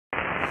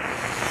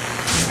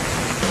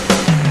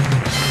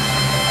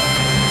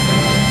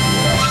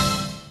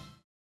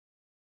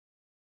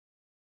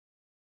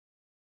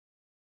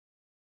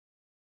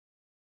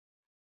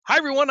Hi,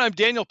 everyone. I'm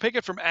Daniel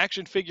Pickett from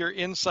Action Figure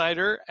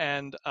Insider,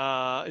 and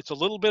it's a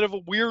little bit of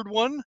a weird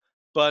one,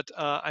 but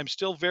I'm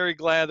still very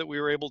glad that we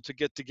were able to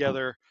get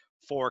together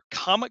for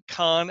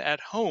Comic-Con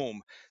at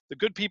home. The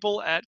good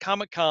people at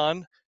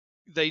Comic-Con,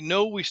 they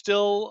know we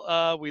still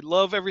we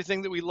love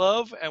everything that we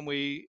love, and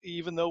we,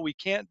 even though we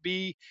can't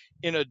be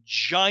in a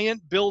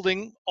giant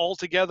building all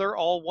together,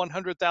 all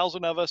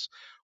 100,000 of us,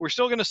 we're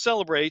still going to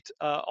celebrate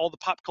all the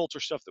pop culture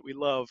stuff that we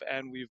love,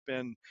 and we've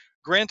been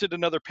granted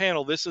another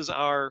panel. This is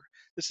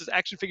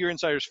Action Figure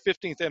Insider's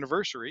 15th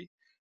anniversary,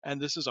 and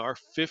this is our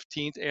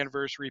 15th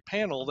anniversary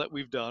panel that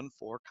we've done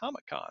for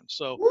Comic Con.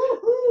 So,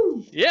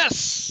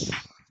 yes,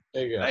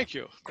 There you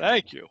go.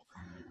 thank you.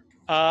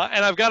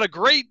 And I've got a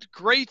great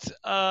group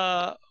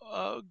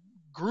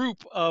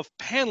of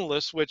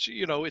panelists, which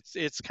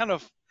it's kind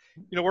of,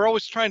 we're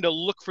always trying to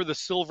look for the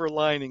silver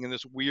lining in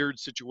this weird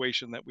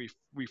situation that we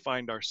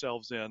find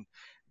ourselves in.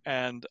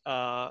 And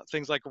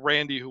things like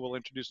Randy, who we'll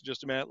introduce in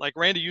just a minute. Like,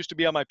 Randy used to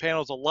be on my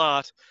panels a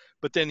lot,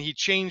 but then he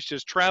changed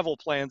his travel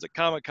plans at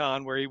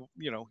Comic-Con, where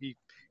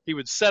he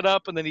would set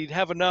up and then he'd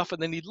have enough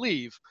and then he'd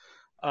leave.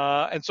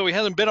 And so he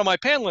hasn't been on my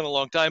panel in a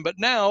long time. But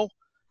now,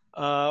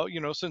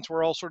 since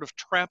we're all sort of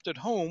trapped at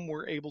home,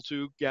 we're able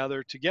to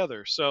gather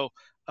together. So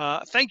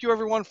thank you,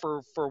 everyone,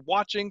 for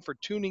watching, for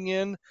tuning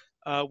in.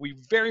 We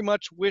very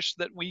much wish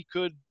that we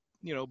could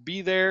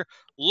be there,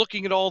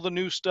 looking at all the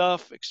new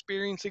stuff,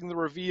 experiencing the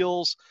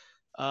reveals,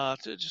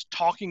 to just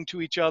talking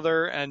to each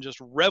other and just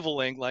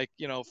reveling, like,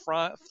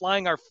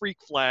 flying our freak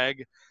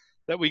flag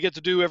that we get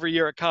to do every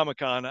year at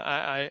Comic-Con.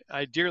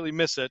 I dearly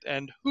miss it.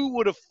 And who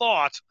would have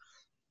thought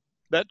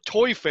that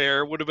Toy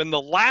Fair would have been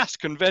the last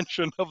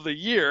convention of the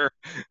year?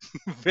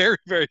 Very,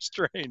 very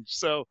strange.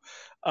 So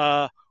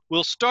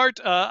we'll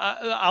start.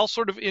 I'll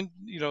sort of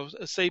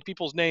say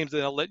people's names,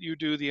 and I'll let you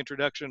do the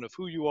introduction of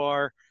who you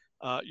are,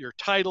 your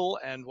title,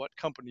 and what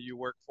company you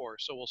work for.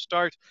 So we'll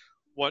start.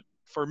 What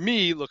for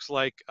me looks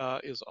like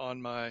is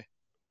on my.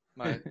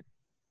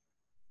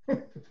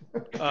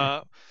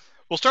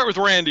 We'll start with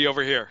Randy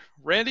over here.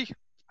 Randy.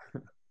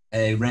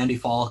 Hey, Randy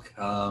Falk,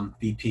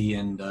 VP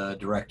and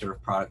Director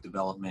of Product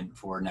Development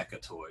for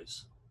NECA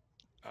Toys.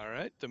 All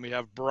right. Then we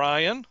have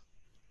Brian.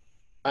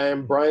 I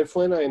am Brian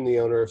Flynn. I am the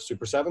owner of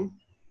Super 7.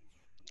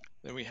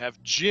 Then we have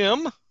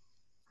Jim.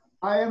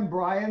 I am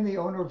Brian, the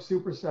owner of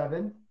Super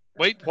 7.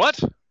 Wait, what?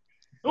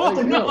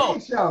 Oh, no.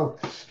 So.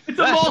 It's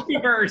a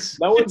multiverse.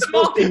 No one's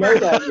supposed to know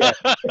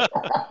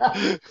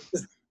that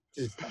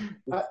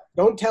yet.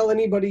 Don't tell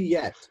anybody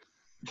yet.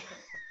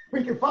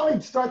 We could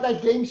probably start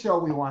that game show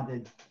we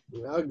wanted.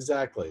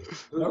 Exactly.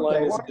 Okay,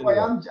 well, anyway,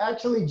 I'm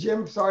actually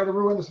Jim. Sorry to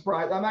ruin the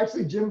surprise. I'm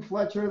actually Jim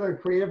Fletcher, the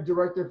creative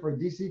director for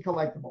DC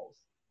Collectibles.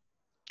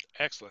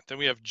 Excellent. Then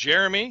we have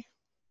Jeremy.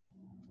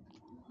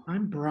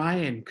 I'm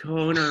Brian,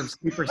 co-owner of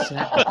Super 7.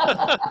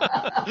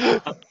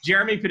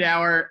 Jeremy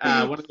Padawer,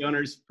 one of the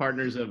owners,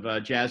 partners of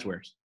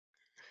Jazwares.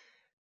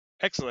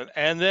 Excellent.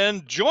 And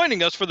then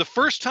joining us for the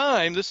first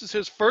time, this is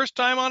his first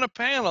time on a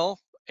panel,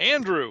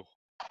 Andrew.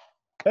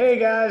 Hey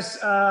guys,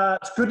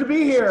 it's good to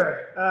be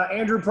here.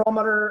 Andrew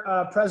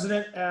Perlmutter,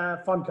 president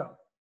at Funko.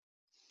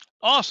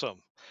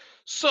 Awesome.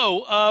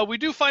 So we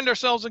do find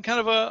ourselves in kind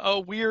of a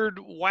weird,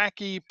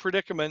 wacky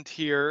predicament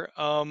here.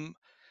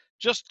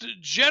 Just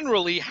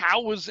generally,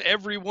 how was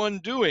everyone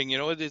doing?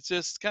 It's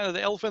just kind of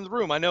the elephant in the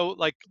room. I know,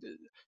 like,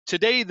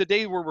 today, the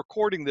day we're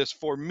recording this,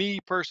 for me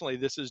personally,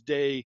 this is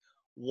day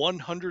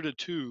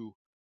 102,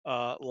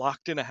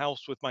 locked in a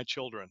house with my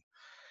children.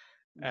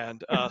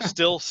 And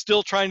still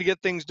trying to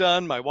get things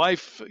done. My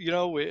wife,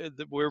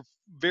 we're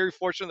very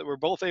fortunate that we're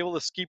both able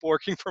to keep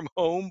working from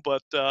home,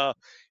 but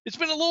it's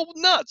been a little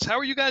nuts. How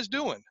are you guys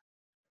doing?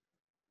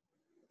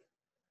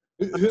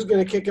 Who's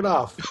going to kick it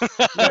off?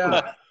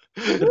 Yeah.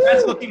 The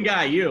best looking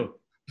guy, you.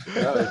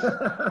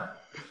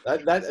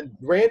 That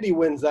Randy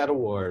wins that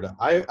award.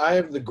 I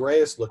have the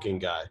grayest looking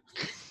guy.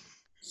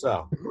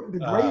 So The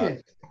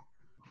greatest.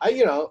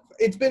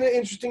 It's been an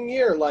interesting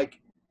year. Like,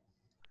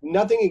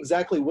 nothing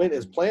exactly went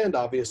as planned,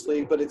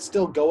 obviously, but it's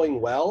still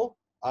going well.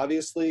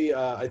 Obviously,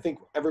 I think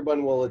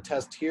everyone will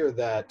attest here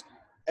that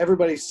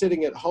everybody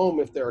sitting at home,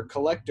 if they're a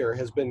collector,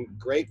 has been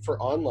great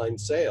for online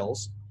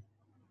sales.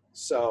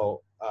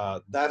 So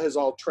that has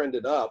all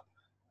trended up,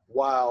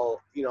 while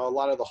a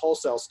lot of the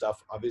wholesale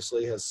stuff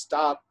obviously has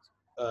stopped,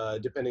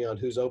 depending on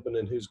who's open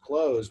and who's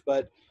closed.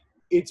 But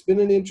it's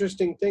been an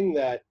interesting thing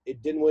that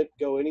it didn't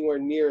go anywhere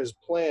near as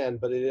planned,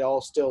 but it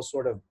all still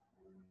sort of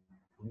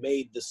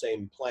made the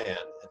same plan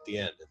at the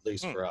end, at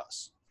least for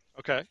us.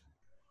 Okay.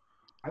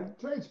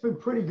 I'd say it's been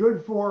pretty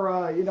good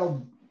for,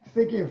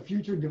 thinking of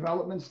future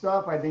development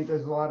stuff. I think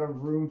there's a lot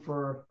of room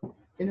for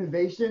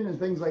innovation and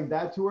things like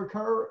that to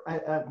occur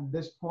at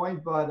this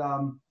point. But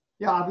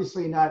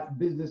obviously not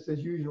business as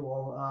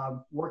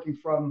usual. Working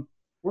from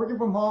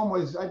home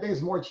was, I think,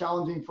 it's more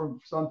challenging for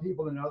some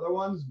people than other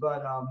ones.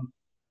 But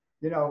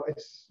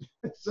it's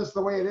just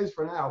the way it is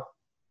for now.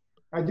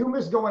 I do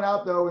miss going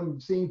out though and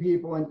seeing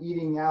people and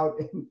eating out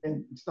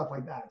and stuff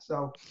like that.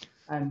 So,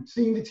 and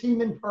seeing the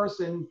team in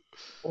person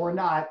or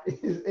not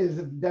is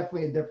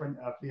definitely a different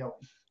feeling.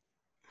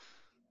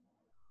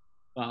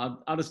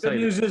 I'll just tell Good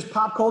you news is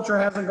pop culture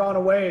hasn't gone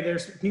away.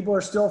 People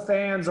are still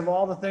fans of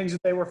all the things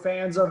that they were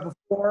fans of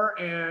before,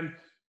 and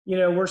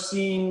we're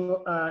seeing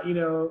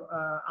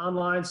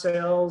online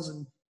sales,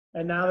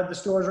 and now that the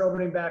stores are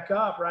opening back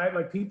up, right?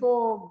 Like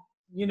people,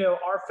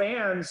 our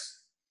fans,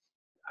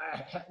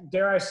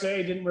 dare I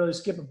say, didn't really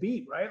skip a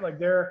beat, right? Like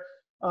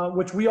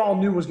which we all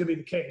knew was going to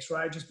be the case,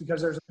 right? Just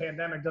because there's a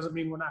pandemic doesn't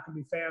mean we're not going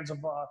to be fans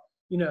of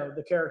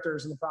the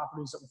characters and the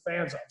properties that we're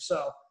fans of.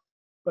 So,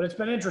 but it's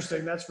been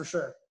interesting, that's for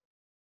sure.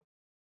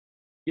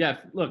 Yeah,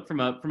 look, from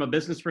a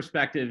business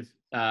perspective,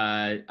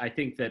 I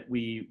think that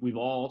we've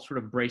all sort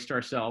of braced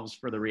ourselves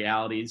for the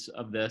realities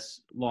of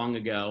this long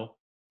ago.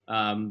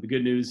 The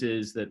good news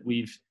is that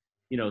we've,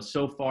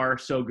 so far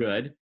so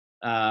good.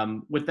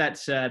 With that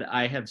said,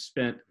 I have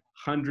spent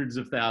hundreds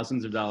of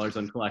thousands of dollars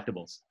on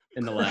collectibles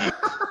in the last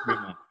 3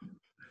 months,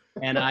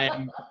 and I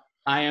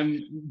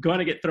am going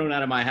to get thrown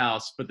out of my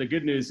house. But the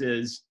good news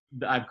is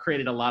that I've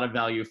created a lot of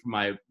value for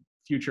my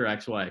future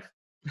ex-wife.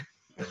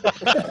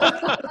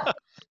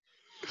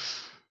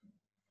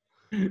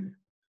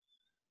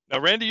 Now,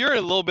 Randy, you're in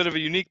a little bit of a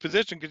unique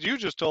position because you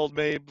just told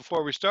me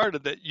before we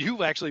started that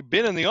you've actually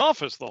been in the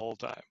office the whole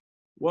time.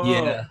 Whoa.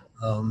 Yeah,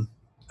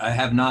 I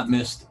have not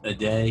missed a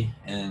day,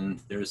 and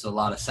there's a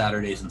lot of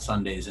Saturdays and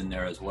Sundays in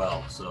there as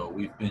well. So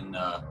we've been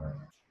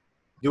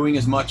doing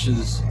as much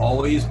as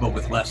always, but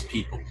with less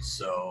people.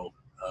 So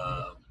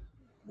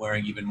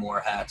wearing even more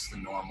hats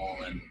than normal,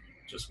 and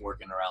just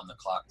working around the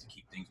clock to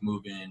keep things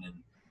moving and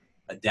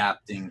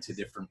adapting to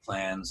different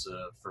plans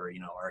for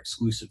our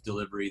exclusive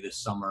delivery this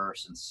summer,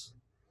 since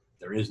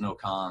there is no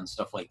con,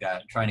 stuff like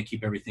that. Trying to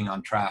keep everything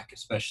on track,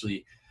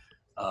 especially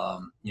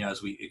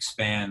as we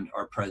expand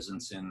our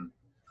presence in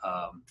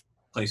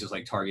places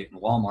like Target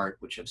and Walmart,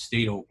 which have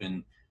stayed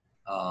open,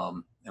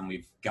 and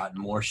we've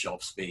gotten more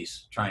shelf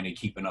space. Trying to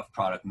keep enough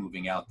product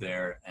moving out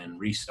there and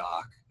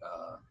restock,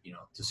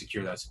 to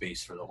secure that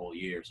space for the whole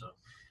year. So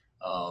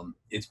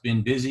it's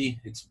been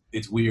busy.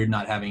 It's weird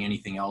not having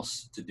anything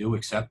else to do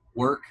except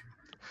work,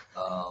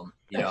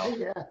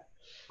 Yeah.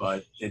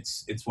 but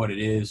it's what it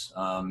is.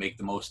 Make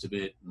the most of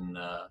it and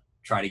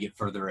try to get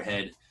further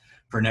ahead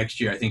for next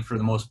year. I think for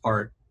the most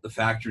part, the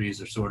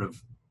factories are sort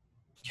of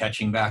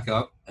catching back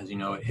up. As you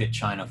know, it hit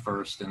China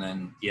first, and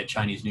then you had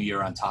Chinese New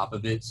Year on top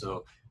of it.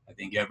 So I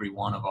think every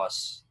one of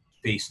us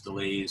faced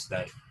delays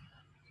that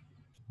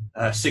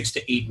 6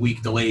 to 8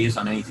 week delays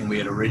on anything we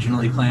had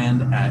originally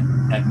planned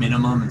at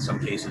minimum, in some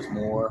cases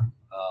more.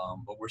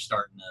 But we're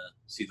starting to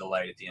see the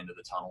light at the end of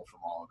the tunnel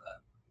from all of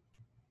that.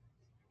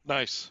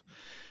 Nice.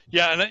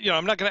 Yeah, and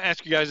I'm not going to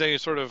ask you guys any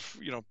sort of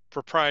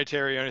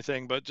proprietary or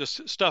anything, but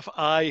just stuff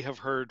I have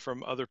heard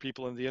from other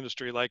people in the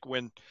industry, like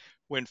when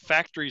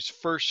factories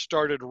first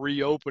started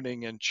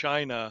reopening in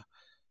China,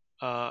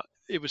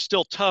 it was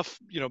still tough,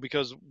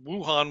 because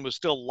Wuhan was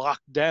still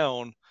locked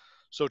down.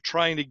 So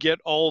trying to get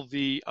all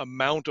the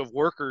amount of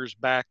workers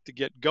back to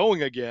get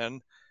going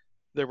again,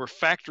 there were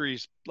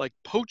factories like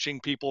poaching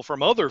people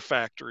from other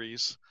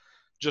factories,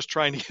 just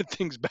trying to get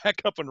things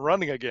back up and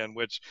running again,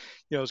 which,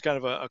 is kind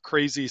of a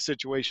crazy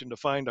situation to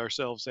find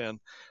ourselves in.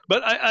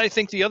 But I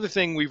think the other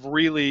thing we've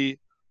really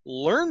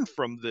learned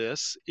from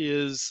this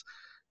is,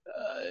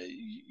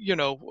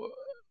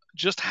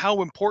 just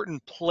how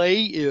important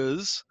play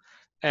is,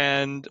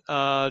 and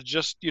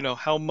just,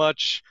 how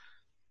much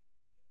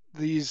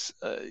these,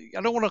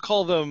 I don't want to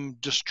call them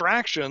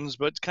distractions,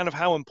 but kind of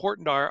how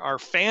important our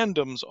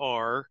fandoms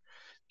are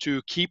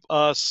to keep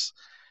us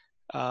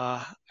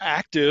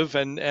active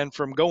and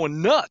from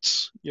going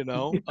nuts,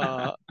 and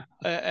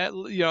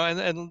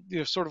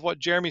sort of what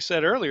Jeremy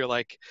said earlier,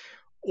 like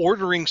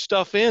ordering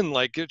stuff in,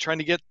 like trying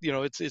to get,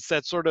 it's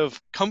that sort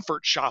of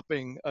comfort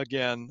shopping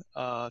again,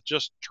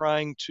 just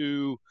trying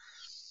to,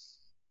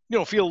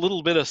 feel a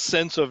little bit of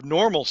sense of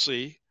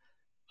normalcy.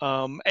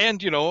 And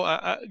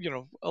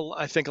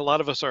I think a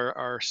lot of us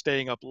are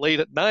staying up late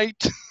at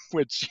night,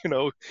 which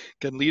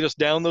can lead us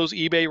down those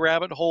eBay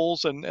rabbit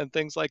holes and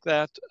things like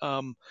that.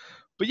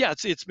 But yeah,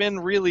 it's been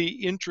really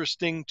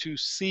interesting to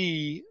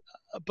see.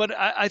 But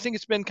I think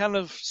it's been kind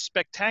of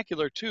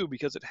spectacular too,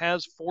 because it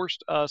has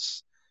forced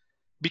us,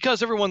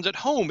 because everyone's at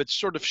home, it's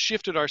sort of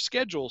shifted our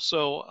schedule.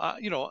 So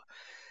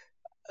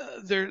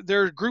there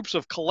are groups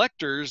of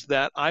collectors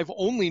that I've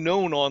only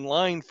known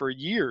online for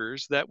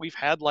years that we've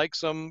had like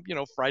some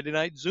Friday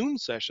night Zoom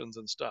sessions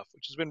and stuff,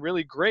 which has been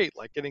really great,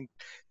 like getting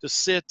to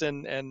sit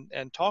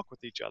and talk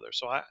with each other.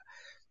 So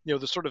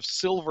the sort of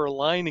silver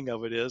lining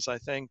of it is, I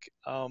think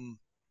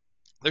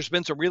there's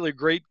been some really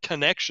great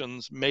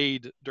connections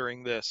made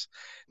during this.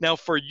 Now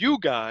for you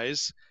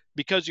guys,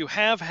 because you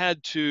have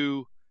had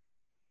to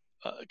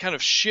kind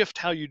of shift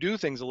how you do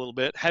things a little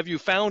bit, have you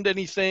found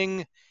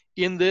anything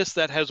in this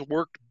that has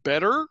worked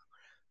better,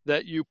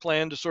 that you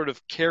plan to sort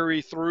of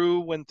carry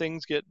through when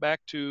things get back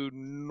to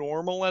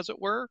normal, as it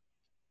were?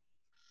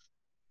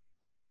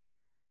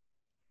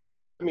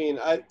 I mean,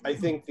 I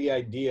think the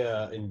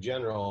idea in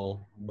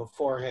general,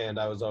 beforehand,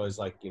 I was always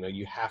like,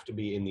 you have to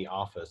be in the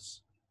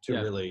office to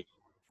really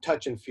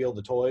touch and feel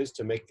the toys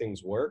to make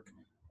things work.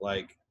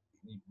 Like,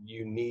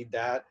 you need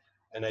that.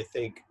 And I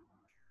think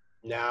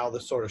now the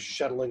sort of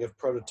shuttling of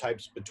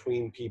prototypes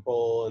between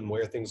people and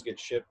where things get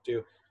shipped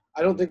to.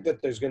 I don't think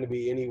that there's going to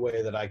be any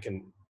way that I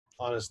can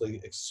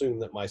honestly assume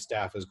that my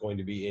staff is going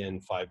to be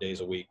in 5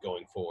 days a week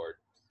going forward.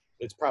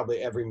 It's probably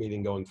every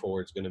meeting going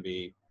forward is going to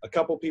be a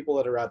couple people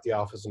that are at the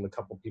office and a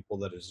couple people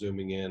that are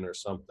zooming in or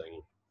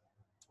something.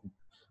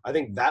 I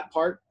think that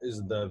part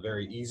is the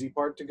very easy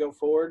part to go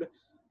forward.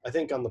 I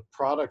think on the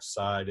product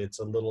side, it's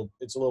a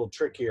little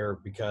trickier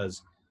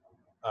because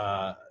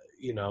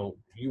you know,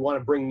 you want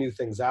to bring new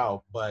things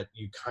out, but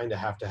you kind of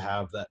have to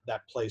have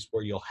that place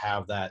where you'll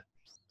have that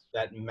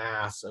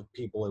mass of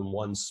people in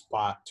one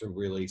spot to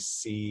really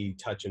see,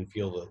 touch, and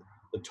feel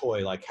the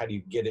toy. Like, how do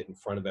you get it in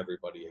front of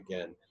everybody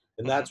again?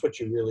 And that's what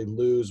you really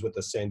lose with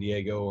the San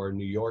Diego or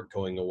New York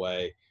going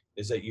away,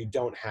 is that you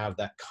don't have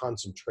that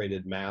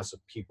concentrated mass of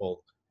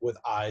people with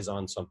eyes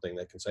on something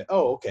that can say,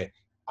 oh, okay,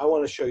 I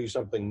want to show you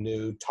something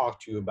new, talk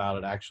to you about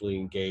it, actually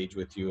engage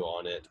with you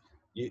on it.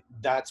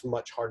 That's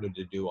much harder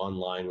to do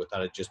online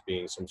without it just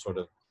being some sort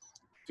of,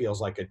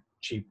 feels like a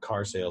cheap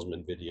car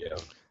salesman video.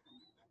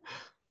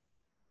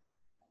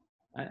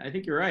 I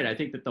think you're right. I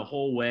think that the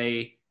whole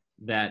way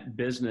that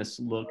business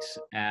looks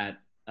at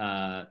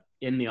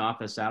in the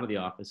office, out of the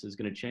office is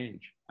going to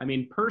change. I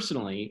mean,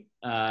 personally,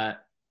 I've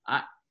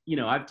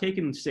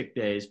taken sick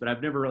days, but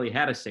I've never really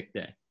had a sick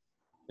day.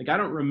 Like, I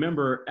don't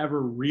remember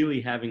ever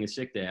really having a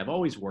sick day. I've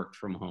always worked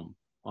from home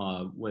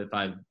if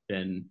I've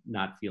been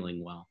not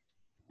feeling well.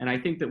 And I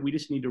think that we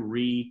just need to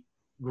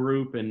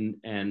regroup and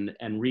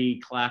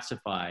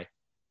reclassify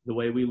the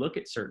way we look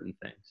at certain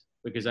things,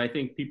 because I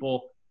think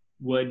people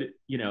would,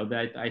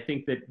 I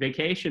think that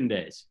vacation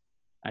days,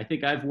 I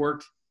think I've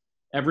worked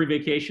every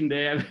vacation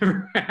day I've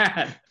ever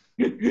had,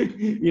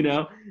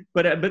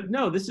 but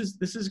no, this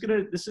is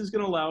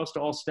gonna allow us to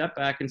all step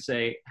back and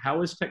say,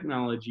 how has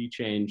technology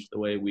changed the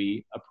way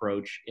we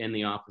approach in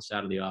the office,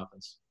 out of the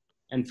office?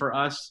 And for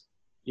us,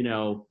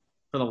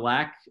 for the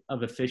lack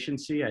of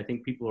efficiency, I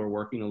think people are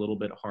working a little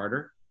bit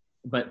harder,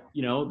 but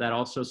that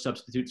also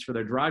substitutes for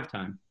their drive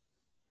time.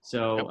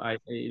 So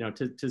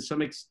to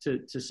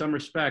some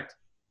respect,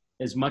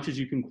 as much as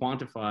you can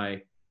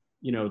quantify,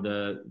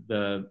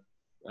 the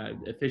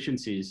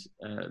efficiencies,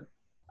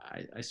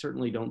 I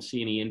certainly don't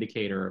see any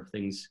indicator of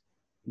things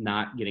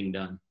not getting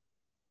done.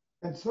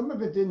 And some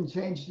of it didn't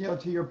change,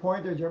 to your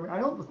point there, Jeremy.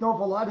 I don't know if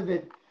a lot of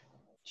it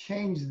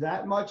changed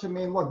that much. I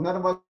mean, look, none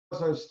of us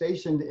are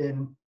stationed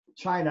in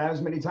China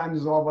as many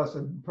times as all of us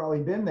have probably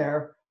been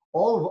there.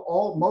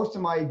 Most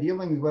of my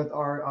dealings with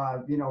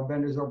our,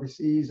 vendors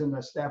overseas and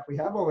the staff we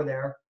have over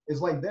there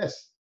is like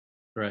this.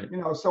 Right.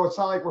 So it's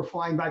not like we're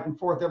flying back and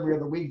forth every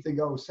other week to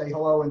go say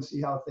hello and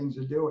see how things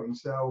are doing.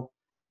 So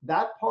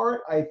that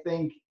part, I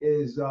think,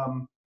 is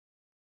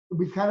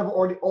we've kind of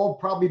already all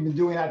probably been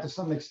doing that to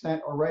some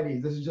extent already.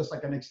 This is just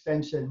like an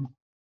extension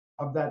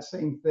of that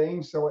same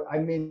thing. So, I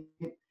mean,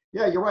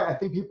 yeah, you're right. I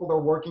think people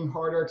are working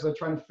harder because they're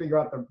trying to figure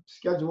out the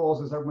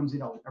schedules as everyone's,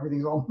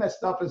 everything's all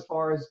messed up as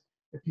far as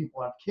if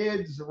people have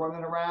kids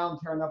running around,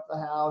 tearing up the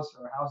house,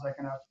 or how's that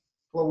going to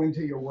flow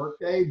into your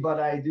workday. But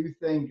I do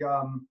think,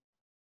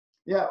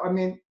 yeah, I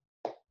mean,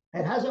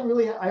 it hasn't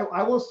really,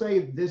 I will say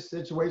this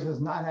situation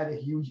has not had a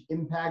huge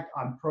impact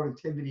on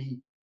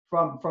productivity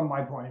from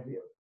my point of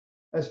view.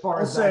 As far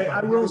as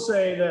I will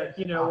say that,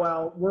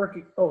 while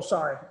working,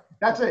 sorry.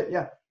 That's it,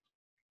 yeah.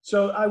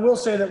 So I will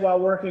say that while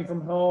working from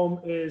home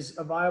is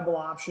a viable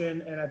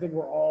option, and I think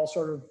we're all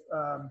sort of,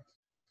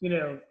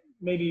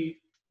 maybe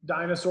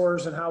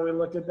dinosaurs and how we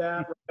look at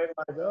that, right?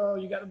 Like, oh,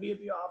 you got to be at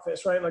the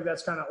office, right? Like,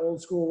 that's kind of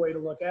old school way to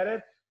look at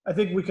it. I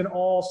think we can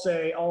all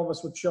say, all of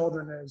us with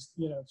children, is,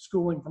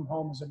 schooling from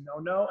home is a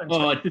no-no. And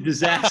it's a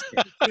disaster.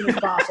 As soon as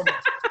possible.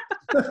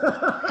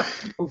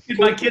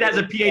 My kid has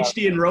a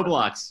PhD in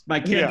Roblox.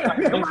 My kid.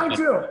 Yeah, mine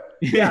too.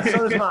 Yeah,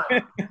 so does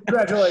mine.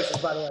 Congratulations,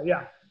 by the way.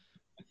 Yeah.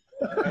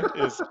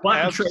 We'll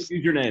have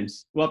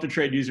to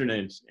trade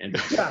usernames.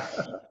 Andrew. Yeah.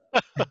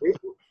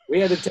 We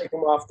had to take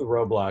them off the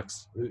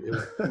Roblox. It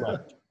was too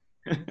much.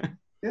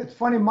 It's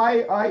funny.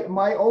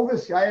 My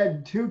oldest, I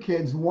had two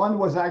kids. One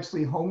was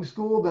actually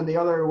homeschooled, and the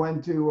other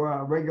went to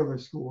regular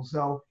school.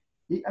 So,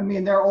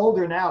 they're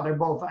older now. They're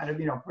both out of,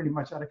 pretty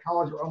much out of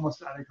college or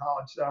almost out of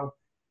college. So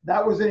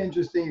that was an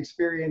interesting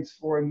experience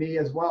for me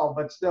as well.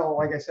 But still,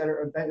 like I said,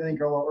 I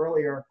think a little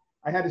earlier,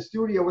 I had a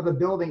studio with a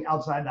building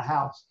outside the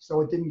house, so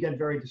it didn't get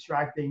very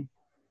distracting.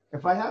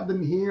 If I have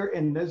them here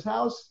in this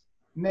house,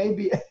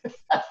 maybe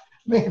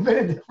may have been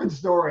a different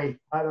story.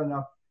 I don't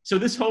know. So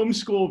this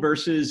homeschool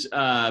versus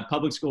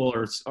public school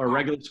or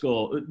regular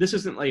school, this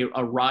isn't like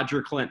a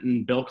Roger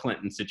Clinton, Bill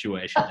Clinton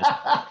situation.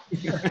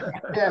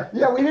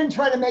 Yeah, we didn't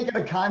try to make it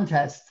a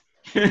contest.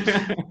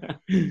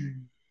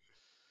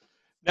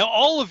 Now,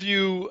 all of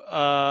you,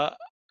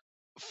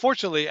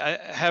 fortunately, I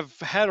have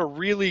had a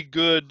really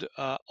good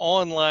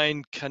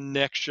online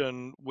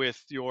connection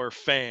with your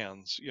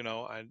fans.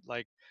 I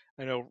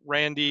know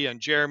Randy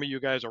and Jeremy, you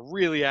guys are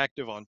really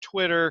active on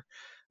Twitter.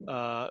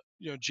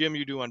 Jim,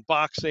 you do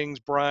unboxings.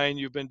 Brian,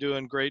 you've been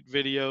doing great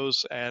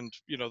videos, and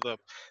the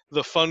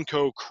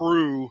Funko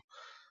crew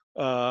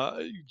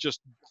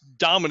just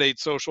dominate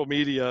social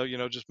media,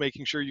 just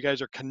making sure you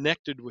guys are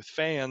connected with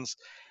fans.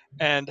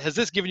 And has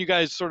this given you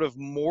guys sort of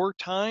more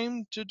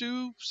time to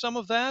do some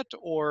of that,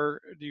 or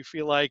do you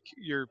feel like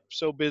you're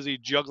so busy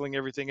juggling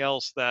everything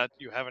else that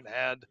you haven't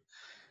had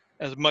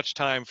as much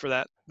time for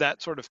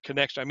that sort of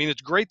connection? I mean,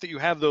 it's great that you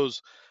have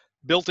those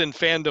built-in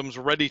fandoms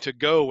ready to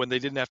go when they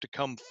didn't have to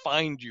come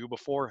find you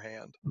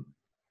beforehand.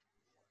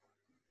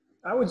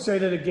 I would say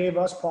that it gave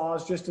us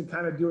pause just to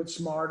kind of do it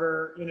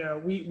smarter.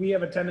 We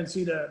have a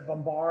tendency to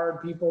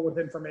bombard people with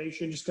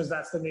information just because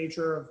that's the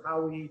nature of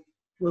how we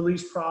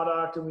release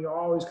product, and we are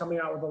always coming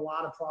out with a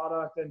lot of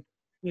product, and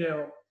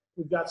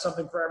we've got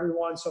something for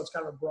everyone, so it's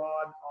kind of a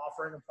broad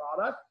offering of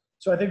product.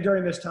 So I think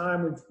during this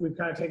time we've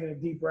kind of taken a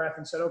deep breath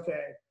and said,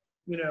 okay,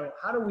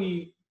 how do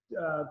we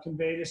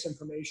convey this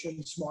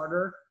information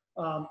smarter,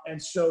 and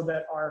so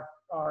that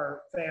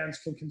our fans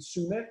can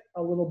consume it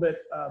a little bit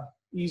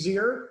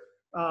easier,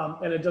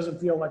 and it doesn't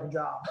feel like a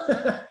job.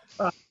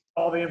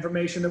 All the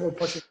information that we're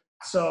pushing.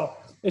 So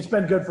it's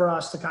been good for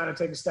us to kind of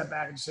take a step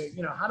back and say,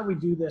 how do we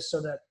do this so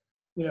that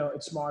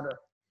it's smarter?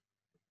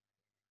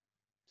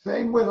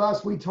 Same with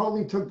us. We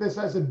totally took this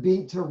as a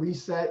beat to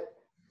reset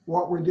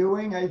what we're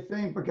doing, I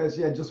think, because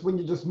just when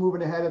you're just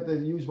moving ahead at the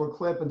usual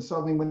clip, and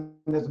suddenly when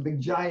there's a big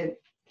giant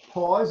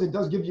pause, it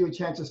does give you a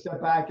chance to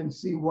step back and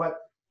see what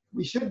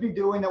we should be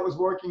doing that was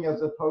working,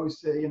 as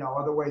opposed to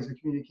other ways of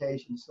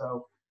communication.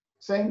 So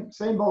same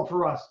boat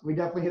for us. We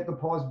definitely hit the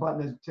pause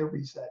button to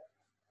reset.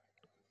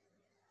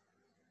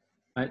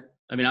 I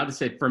mean, I'll just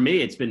say for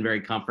me, it's been very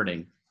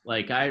comforting.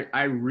 Like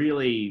I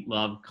really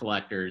love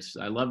collectors.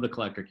 I love the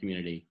collector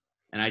community.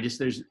 And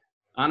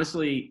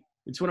honestly,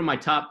 it's one of my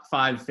top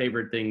 5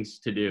 favorite things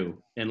to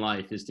do in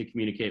life, is to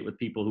communicate with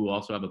people who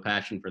also have a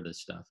passion for this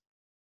stuff.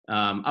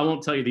 I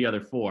won't tell you the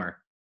other 4,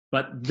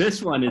 but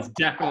this one is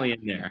definitely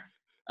in there.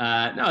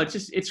 No,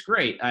 it's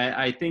great.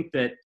 I think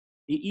that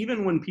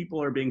even when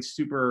people are being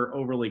super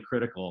overly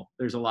critical,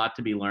 there's a lot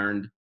to be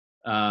learned.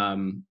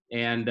 I've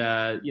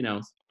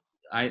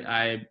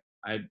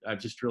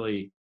just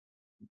really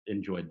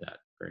enjoyed that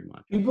very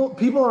much.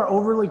 People are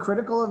overly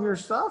critical of your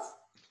stuff?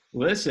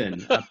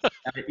 Listen,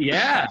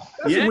 yeah.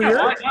 That's yeah, weird.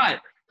 Why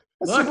not?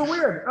 That's super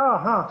weird. Oh,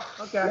 huh.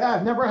 Okay. Yeah,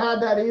 I've never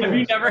had that either. Have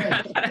you never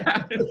had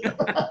that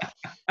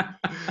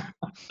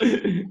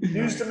happen?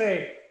 News to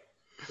me.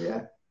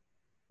 Yeah.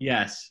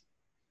 Yes.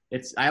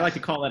 I like to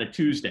call that a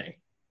Tuesday.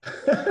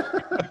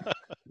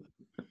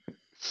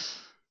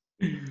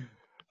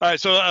 All right,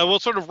 so we'll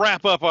sort of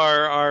wrap up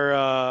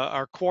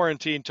our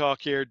quarantine talk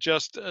here.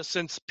 Just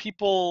since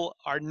people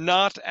are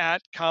not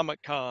at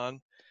Comic-Con,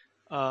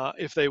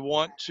 if they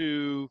want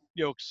to,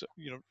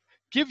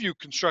 give you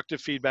constructive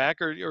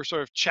feedback or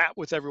sort of chat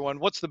with everyone,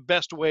 what's the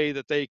best way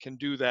that they can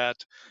do that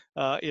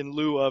in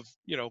lieu of,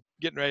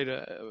 getting ready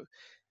to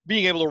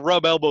being able to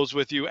rub elbows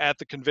with you at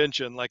the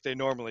convention like they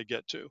normally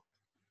get to?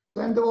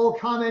 Send all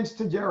comments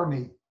to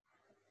Jeremy.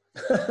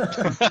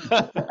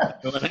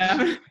 What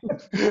happened?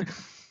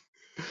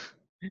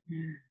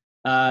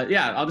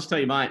 I'll just tell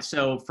you mine.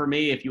 So for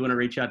me, if you want to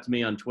reach out to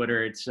me on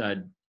Twitter, it's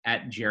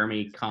at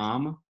Jeremy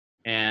Com,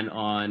 and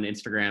on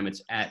Instagram,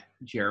 it's at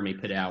Jeremy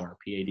Padawer,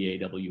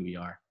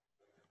 Padawer.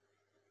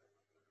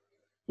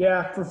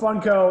 Yeah, for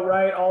Funko,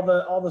 right? All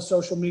the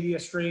social media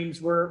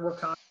streams, we're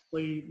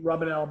constantly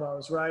rubbing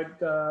elbows, right?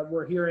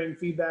 We're hearing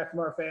feedback from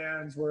our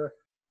fans. We're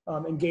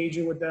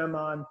engaging with them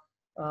on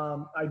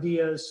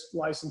ideas,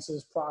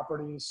 licenses,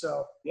 properties.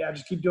 So yeah,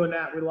 just keep doing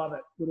that. We love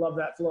it. We love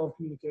that flow of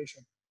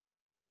communication.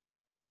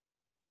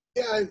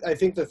 Yeah, I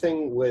think the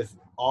thing with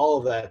all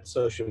of that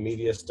social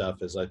media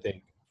stuff is, I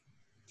think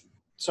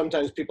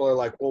sometimes people are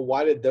like, well,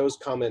 why did those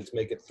comments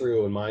make it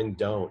through and mine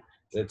don't?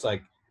 And it's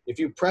like, if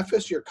you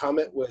preface your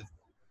comment with,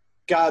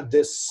 God,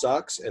 this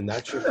sucks, and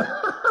that's your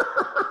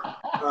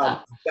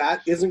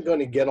that isn't going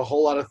to get a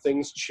whole lot of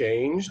things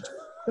changed.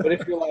 But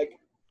if you're like,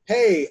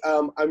 hey,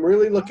 I'm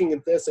really looking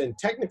at this, and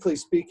technically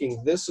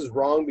speaking, this is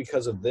wrong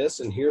because of this,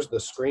 and here's the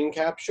screen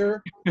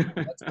capture,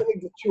 that's going to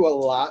get you a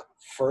lot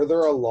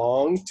further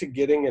along to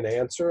getting an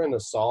answer and a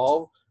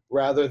solve,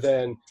 rather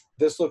than,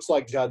 this looks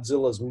like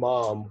Godzilla's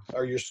mom,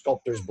 or your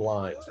sculptor's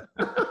blind.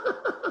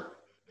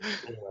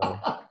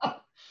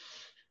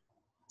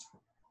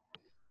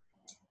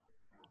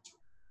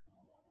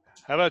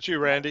 How about you,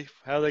 Randy?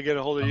 How do they get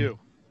a hold of you?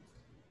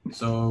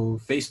 So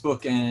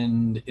Facebook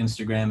and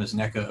Instagram is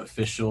NECA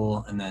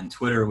Official, and then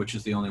Twitter, which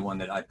is the only one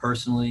that I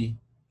personally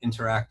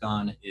interact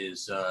on,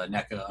 is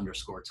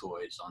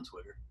NECA_toys on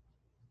Twitter.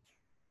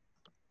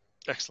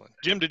 Excellent.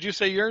 Jim, did you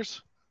say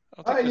yours?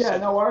 Yeah,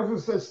 no,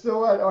 ours is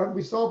still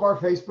we still have our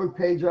Facebook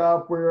page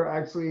up. We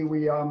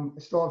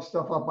still have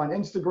stuff up on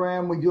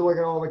Instagram. We do look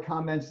at all the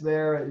comments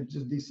there. It's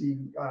just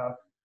DC,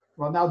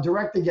 now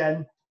direct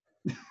again.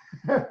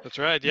 That's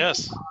right,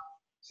 yes.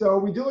 So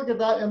we do look at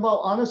that, and well,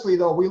 honestly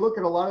though, we look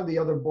at a lot of the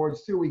other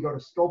boards too. We go to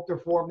Sculptor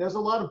Forum. There's a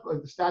lot of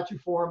the Statue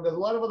Forum. There's a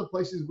lot of other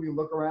places we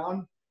look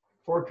around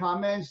for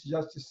comments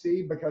just to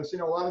see, because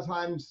a lot of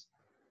times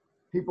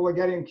people are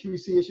getting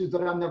QC issues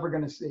that I'm never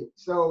going to see.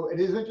 So it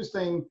is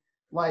interesting,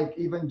 like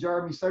even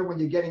Jeremy said, when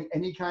you're getting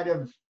any kind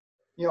of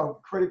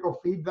critical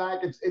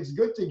feedback. It's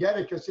good to get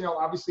it because,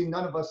 obviously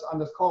none of us on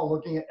this call are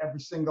looking at every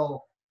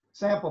single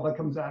sample that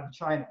comes out of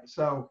China.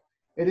 So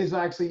it is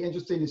actually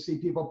interesting to see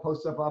people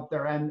post stuff up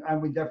there, and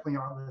we definitely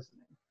are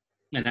listening.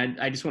 And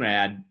I just want to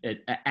add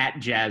at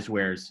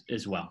Jazwares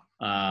as well,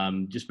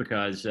 just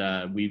because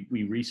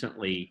we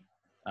recently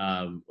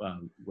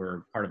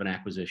were part of an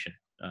acquisition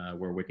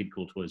where Wicked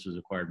Cool Toys was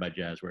acquired by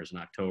Jazwares in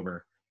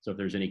October. So if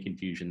there's any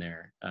confusion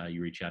there,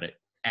 you reach out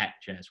at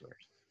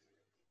Jazwares.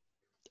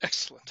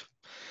 Excellent.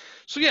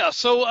 So yeah,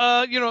 so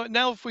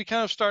now if we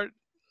kind of start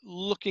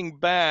looking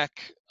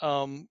back,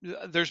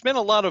 there's been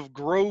a lot of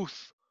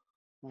growth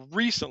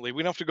recently.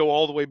 We don't have to go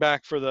all the way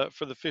back for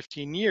the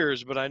 15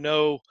 years, but I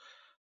know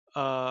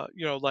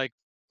like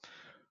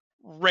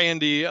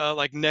Randy,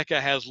 like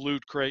NECA has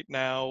Loot Crate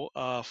now.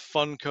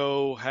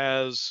 Funko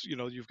has,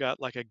 you've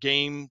got like a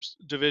games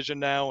division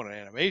now and an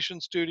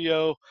animation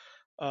studio.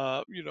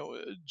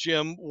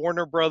 Jim,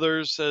 Warner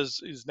Brothers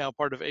is now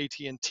part of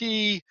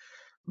AT&T.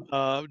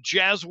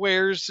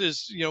 Jazwares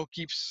is,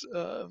 keeps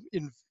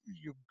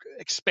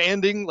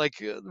expanding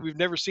like we've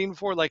never seen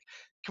before. Like,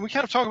 can we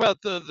kind of talk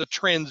about the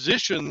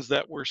transitions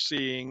that we're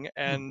seeing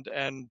and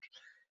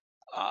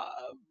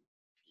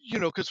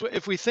because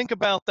if we think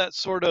about that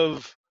sort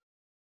of,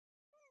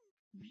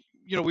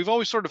 we've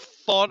always sort of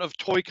thought of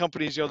toy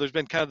companies, there's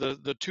been kind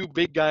of the two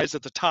big guys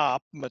at the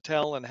top,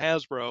 Mattel and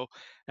Hasbro,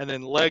 and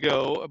then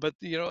Lego, but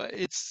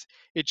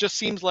it just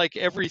seems like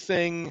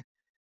everything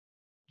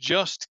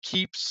just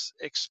keeps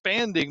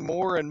expanding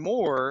more and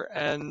more,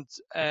 and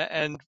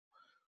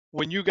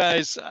when you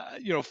guys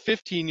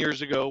 15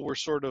 years ago were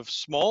sort of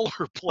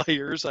smaller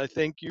players, I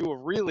think you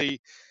have really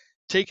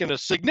taken a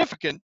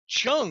significant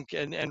chunk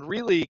and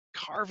really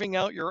carving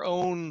out your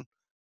own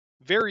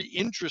very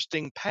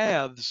interesting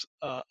paths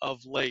of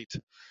late.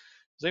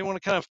 Does anyone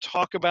want to kind of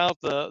talk about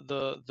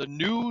the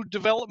new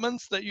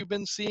developments that you've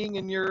been seeing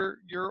in your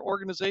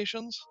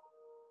organizations?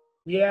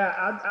 Yeah,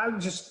 I'll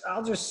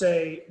just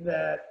say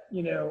that,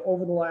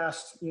 over the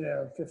last,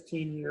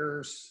 15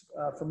 years,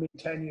 for me,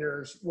 10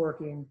 years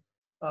working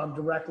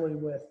directly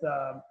with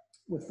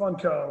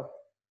Funko,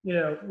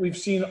 we've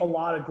seen a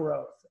lot of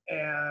growth.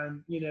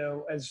 And,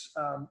 as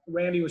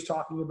Randy was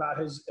talking about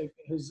his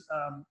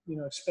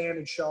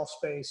expanded shelf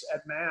space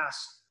at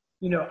mass,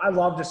 I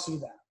love to see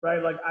that,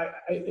 right? Like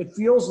it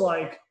feels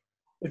like,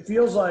 that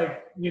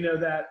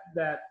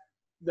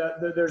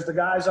there's the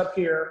guys up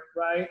here,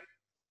 right?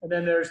 And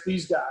then there's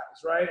these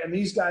guys, right? And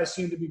these guys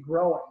seem to be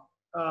growing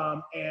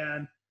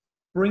and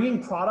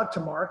bringing product to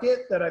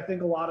market that I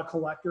think a lot of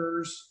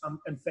collectors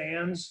and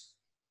fans,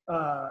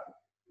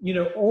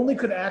 only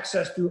could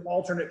access through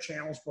alternate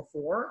channels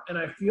before. And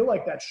I feel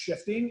like that's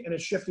shifting, and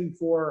it's shifting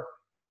for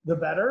the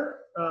better.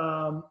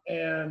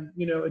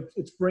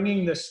 It's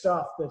bringing this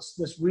stuff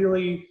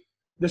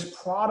this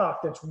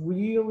product that's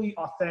really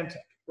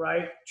authentic,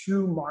 right,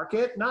 to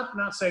market.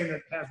 Not saying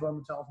that Hasbro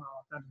and Mattel is not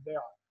authentic, they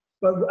are.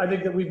 But I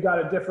think that we've got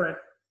a different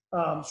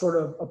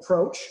sort of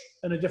approach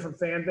and a different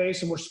fan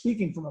base, and we're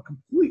speaking from a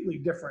completely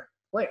different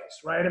place,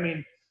 right? I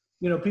mean,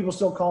 people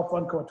still call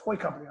Funko a toy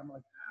company. I'm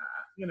like,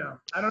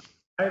 I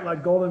don't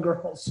like Golden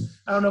Girls.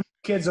 I don't know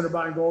kids that are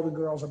buying Golden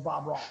Girls or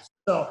Bob Ross.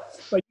 So,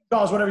 but you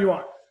call us whatever you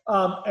want.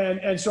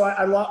 So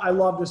I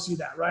love to see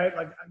that, right?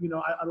 Like,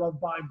 I love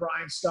buying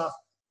Brian's stuff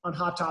on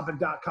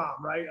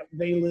HotTopic.com, right?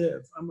 They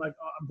live. I'm like,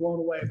 I'm blown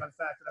away by the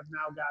fact that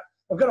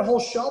I've got a whole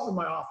shelf in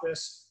my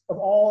office of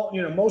all,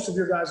 most of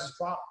your guys'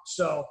 products.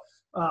 So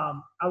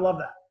I love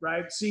that,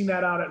 right? Seeing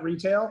that out at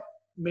retail,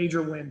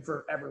 major win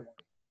for everyone.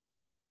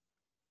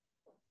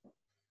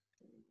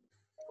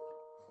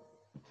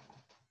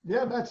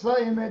 Yeah,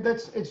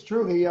 it's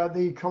true.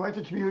 The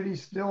collector community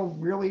is still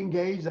really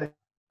engaged. I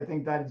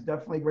think that is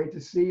definitely great to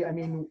see. I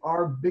mean,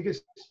 our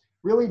biggest,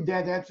 really,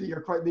 Dan, to answer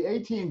your question, the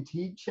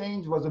AT&T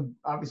change was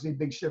obviously a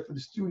big shift for the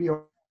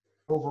studio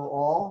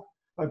overall.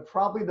 But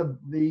probably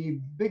the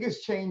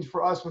biggest change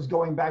for us was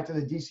going back to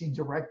the DC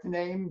Direct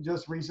name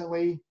just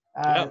recently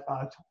at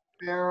Toy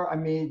Fair. I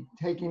mean,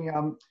 taking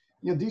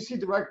DC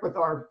Direct with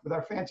our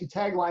fancy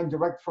tagline,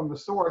 direct from the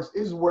source,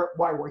 is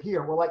why we're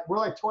here. We're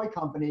like toy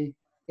company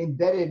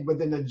embedded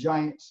within a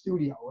giant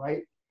studio,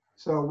 right?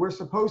 So we're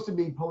supposed to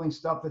be pulling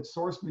stuff that's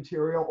source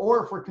material,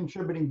 or if we're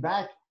contributing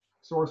back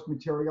source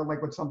material,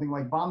 like with something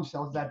like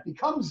Bombshells, that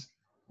becomes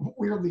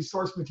weirdly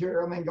source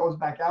material and then goes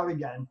back out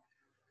again.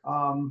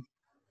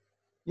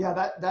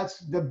 That's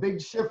the big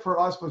shift for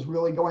us, was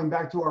really going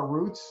back to our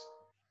roots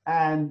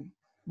and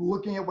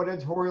looking at what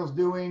editorial's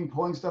doing,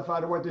 pulling stuff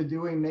out of what they're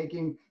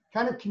doing,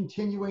 kind of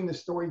continuing the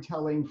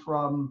storytelling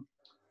from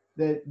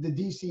the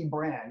DC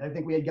brand. I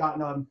think we had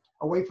gotten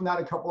away from that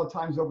a couple of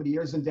times over the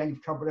years, and Dan,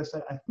 you've covered us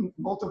at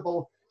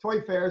multiple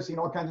toy fairs, seen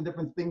all kinds of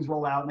different things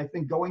roll out. And I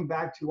think going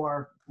back to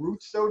our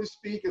roots, so to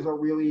speak, is a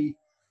really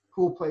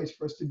cool place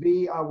for us to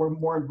be. We're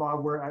more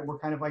involved. We're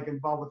kind of like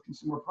involved with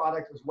consumer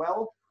products as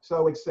well.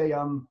 So it's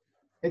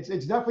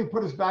definitely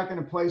put us back in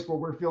a place where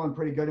we're feeling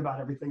pretty good about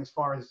everything as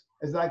far as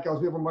that goes.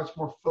 We have a much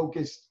more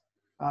focused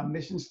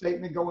mission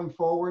statement going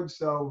forward.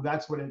 So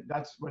that's where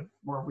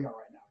we are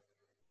right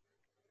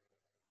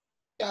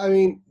now. I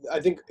mean, I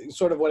think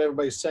sort of what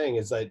everybody's saying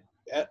is that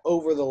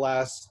over the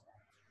last,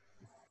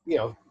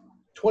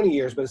 20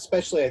 years, but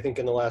especially I think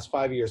in the last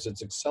 5 years,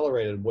 it's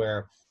accelerated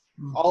where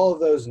all of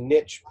those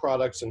niche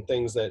products and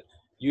things that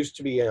used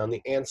to be on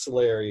the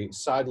ancillary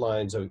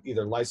sidelines of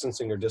either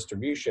licensing or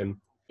distribution,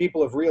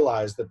 people have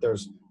realized that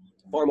there's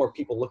far more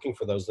people looking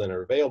for those than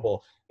are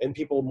available, and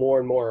people more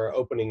and more are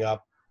opening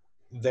up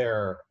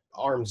their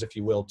arms, if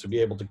you will, to be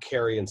able to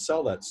carry and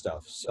sell that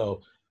stuff.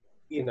 So,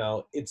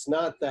 it's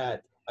not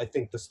that I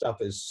think the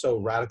stuff is so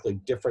radically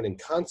different in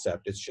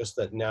concept. It's just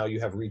that now you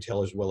have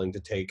retailers willing to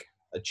take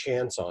a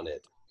chance on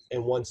it.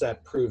 And once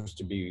that proves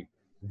to be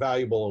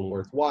valuable and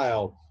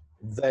worthwhile,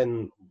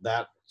 then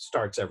that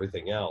starts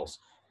everything else,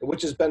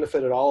 which has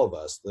benefited all of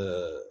us.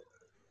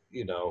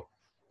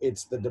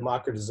 It's the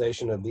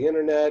democratization of the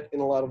internet in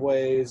a lot of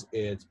ways.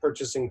 It's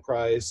purchasing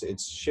price.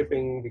 It's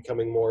shipping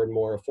becoming more and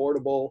more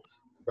affordable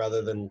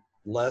rather than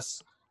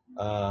less.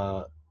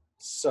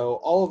 So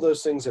all of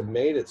those things have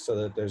made it so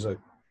that there's a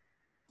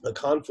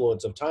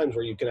confluence of times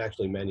where you can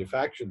actually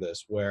manufacture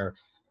this, where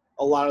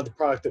a lot of the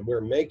product that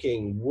we're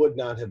making would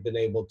not have been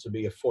able to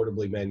be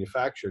affordably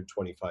manufactured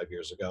 25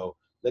 years ago.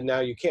 Then now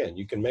you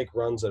can make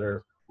runs that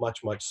are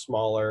much, much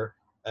smaller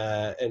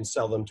and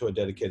sell them to a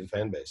dedicated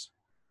fan base.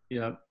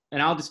 Yeah.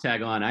 And I'll just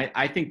tag on.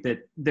 I think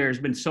that there's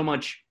been so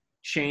much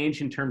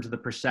change in terms of the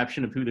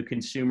perception of who the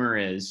consumer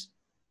is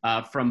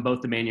from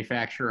both the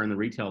manufacturer and the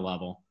retail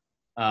level.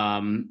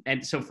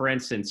 And so, for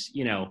instance,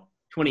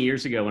 20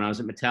 years ago when I was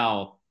at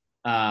Mattel,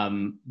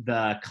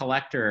 the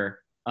collector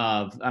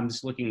of, I'm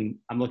looking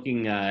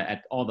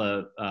at all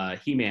the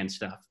He-Man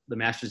stuff, the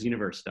Masters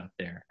Universe stuff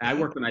there. And I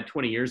worked on that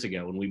 20 years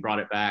ago when we brought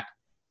it back.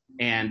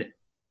 And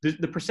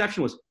the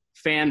perception was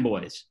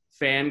fanboys,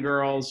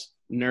 fangirls,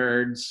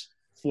 nerds,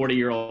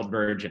 40-year-old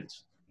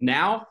virgins.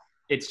 Now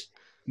it's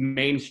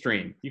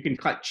mainstream. You can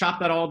chop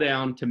that all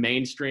down to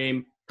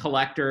mainstream,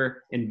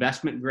 collector,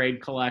 investment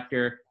grade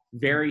collector,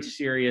 very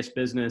serious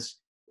business.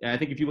 I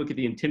think if you look at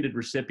the intended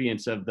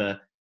recipients of the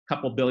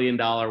couple $1 billion,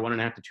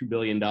 $1.5 to $2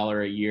 billion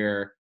a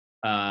year,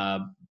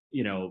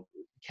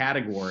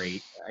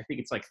 category, I think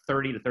it's like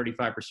 30 to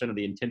 35% of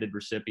the intended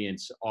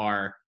recipients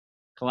are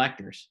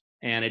collectors.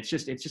 And it's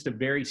just a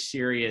very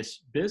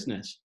serious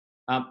business.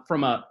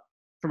 From a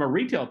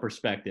retail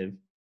perspective,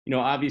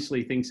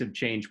 obviously things have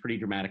changed pretty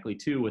dramatically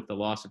too with the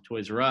loss of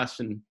Toys R Us.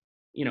 And,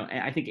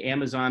 I think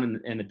Amazon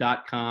and the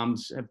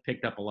 .coms have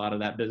picked up a lot of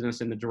that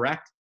business, and the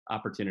direct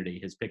opportunity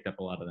has picked up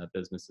a lot of that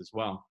business as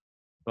well.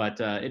 But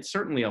it's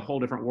certainly a whole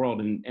different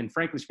world. And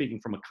frankly speaking,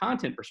 from a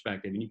content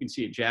perspective, and you can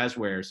see at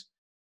Jazwares,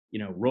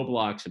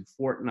 Roblox and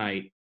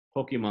Fortnite,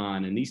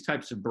 Pokemon, and these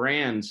types of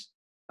brands,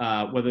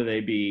 whether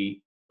they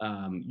be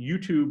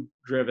YouTube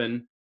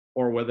driven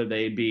or whether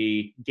they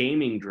be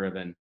gaming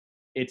driven,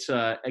 it's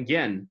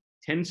again,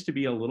 tends to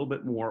be a little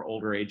bit more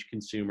older age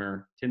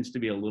consumer, tends to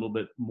be a little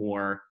bit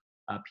more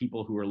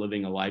people who are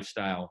living a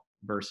lifestyle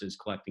versus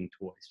collecting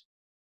toys.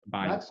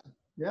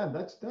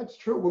 That's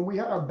true. When we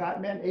had our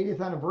Batman 80th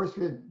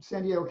anniversary at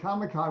San Diego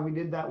Comic-Con, we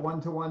did that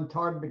one-to-one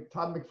Todd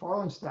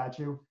McFarlane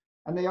statue,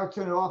 and they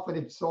auctioned it off and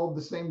it sold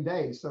the same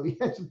day. So yeah,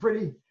 it's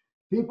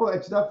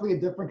definitely a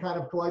different kind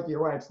of collector.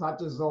 You're right. It's not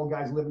just old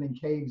guys living in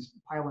caves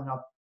piling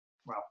up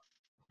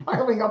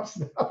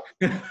stuff.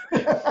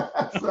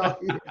 So,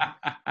 yeah.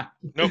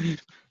 Nope.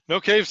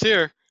 No caves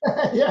here.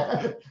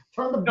 Yeah.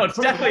 It's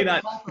definitely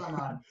not.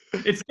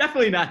 It's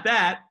definitely not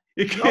that.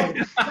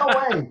 No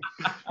way.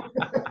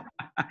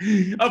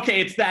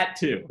 Okay, it's that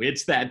too.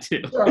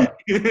 Sure.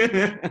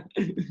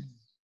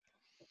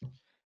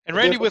 And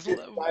Randy, with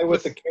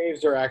the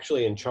caves are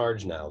actually in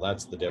charge now.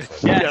 That's the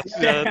difference. Yeah,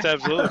 that's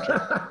absolutely true.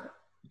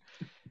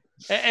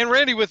 And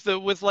Randy, with the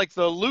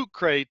Loot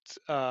Crate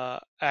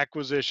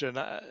acquisition,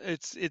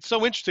 it's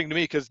so interesting to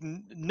me because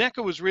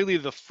NECA was really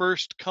the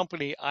first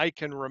company I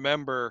can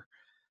remember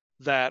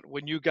that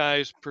when you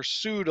guys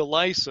pursued a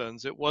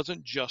license, it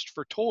wasn't just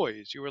for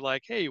toys. You were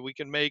like, hey, we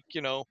can make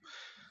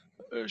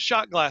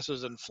shot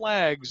glasses and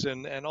flags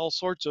and all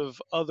sorts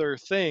of other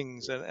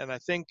things. And I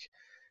think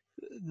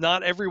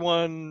not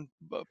everyone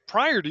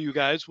prior to you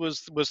guys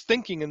was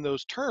thinking in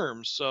those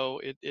terms. So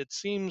it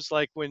seems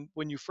like when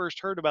you first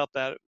heard about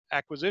that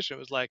acquisition, it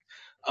was like,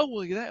 oh,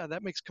 well, yeah,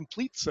 that makes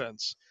complete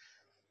sense.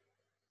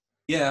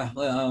 Yeah,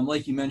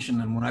 like you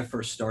mentioned, and when I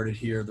first started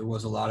here, there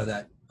was a lot of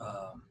that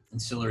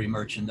ancillary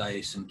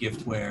merchandise and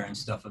giftware and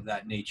stuff of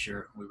that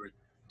nature. We were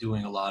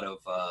doing a lot of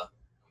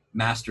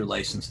master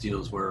license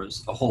deals where it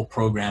was a whole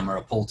program or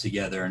a pull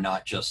together,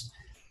 not just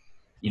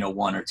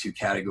one or two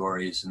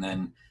categories. And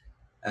then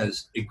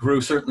as it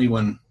grew, certainly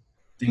when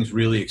things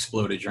really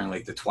exploded during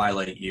like the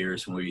Twilight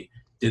years, when we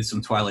did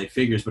some Twilight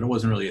figures, but it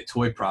wasn't really a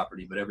toy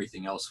property, but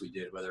everything else we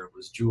did, whether it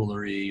was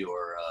jewelry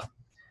or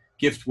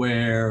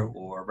giftware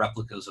or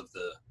replicas of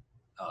the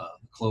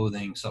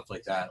clothing, stuff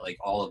like that, like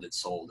all of it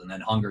sold. And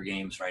then Hunger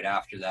Games right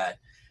after that.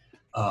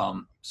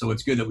 So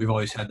it's good that we've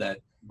always had that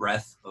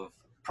breadth of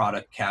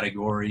product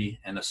category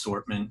and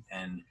assortment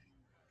and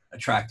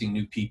attracting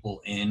new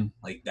people in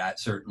like that.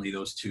 Certainly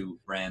those two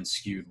brands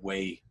skewed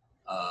way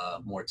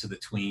more to the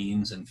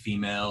tweens and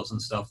females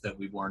and stuff that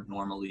we weren't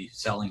normally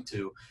selling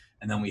to.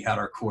 And then we had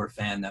our core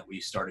fan that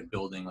we started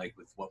building, like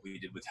with what we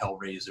did with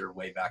Hellraiser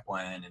way back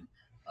when, and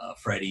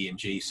Freddy and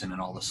Jason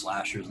and all the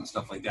slashers and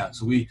stuff like that.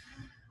 So we've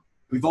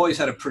always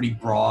had a pretty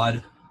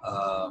broad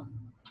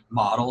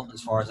model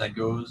as far as that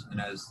goes.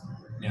 And as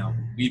you know,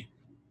 we've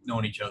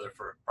known each other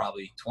for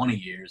probably 20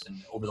 years,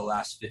 and over the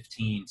last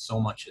 15, so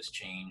much has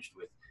changed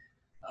with,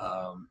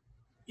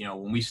 you know,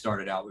 when we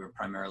started out, we were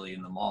primarily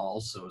in the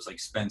malls. So it was like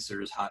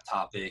Spencer's, Hot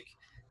Topic,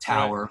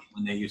 Tower, right,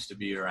 when they used to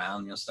be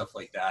around, you know, stuff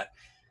like that.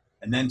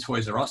 And then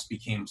Toys R Us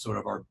became sort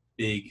of our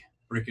big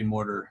brick and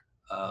mortar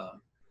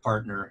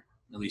partner,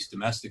 at least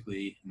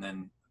domestically. And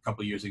then a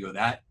couple of years ago,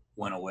 that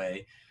went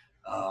away.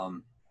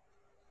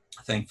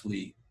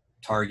 Thankfully,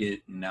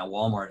 Target and now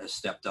Walmart has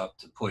stepped up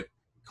to put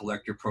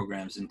collector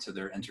programs into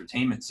their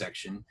entertainment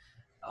section,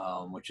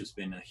 which has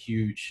been a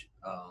huge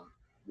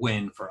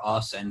win for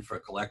us and for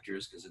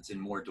collectors, because it's in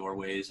more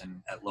doorways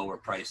and at lower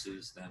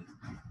prices than,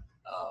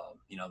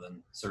 you know,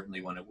 than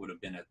certainly when it would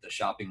have been at the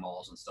shopping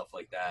malls and stuff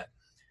like that.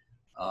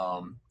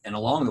 And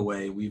along the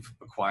way, we've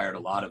acquired a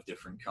lot of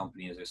different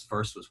companies. This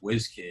first was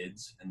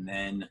WizKids, and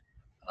then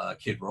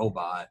Kid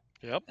Robot.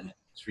 Yep. And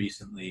it's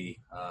recently,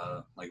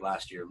 like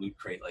last year, Loot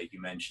Crate, like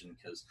you mentioned,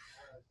 because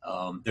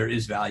there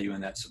is value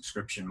in that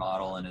subscription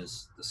model, and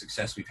is the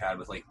success we've had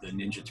with like the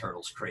Ninja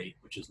Turtles crate,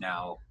 which is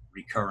now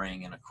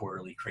recurring, and a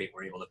quarterly crate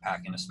we're able to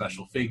pack in a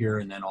special figure,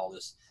 and then all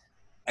this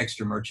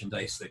extra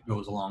merchandise that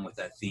goes along with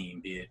that theme,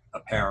 be it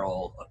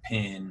apparel, a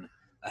pin,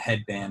 a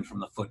headband from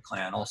the Foot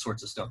Clan, all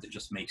sorts of stuff that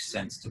just makes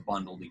sense to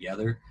bundle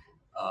together.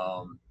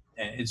 And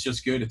it's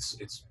just good.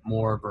 It's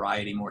more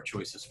variety, more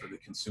choices for the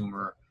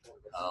consumer.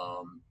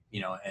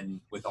 You know,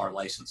 and with our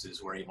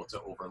licenses, we're able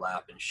to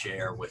overlap and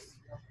share with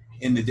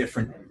in the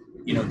different,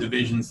 you know,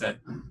 divisions that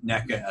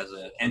NECA as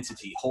an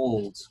entity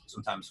holds.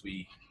 Sometimes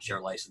we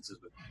share licenses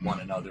with one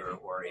another,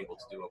 or are able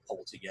to do a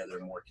pull together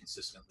more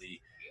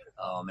consistently,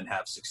 and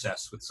have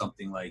success with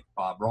something like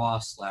Bob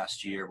Ross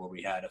last year, where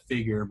we had a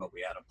figure, but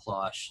we had a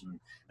plush and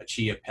a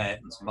Chia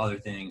pet and some other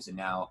things. And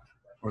now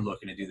we're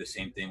looking to do the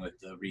same thing with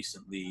the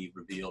recently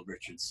revealed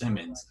Richard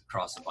Simmons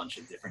across a bunch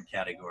of different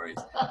categories.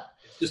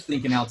 Just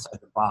thinking outside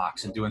the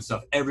box and doing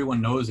stuff.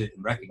 Everyone knows it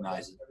and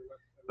recognizes it,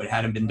 but it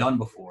hadn't been done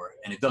before.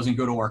 And it doesn't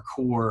go to our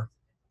core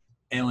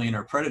Alien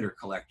or Predator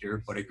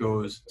collector, but it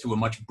goes to a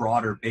much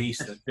broader base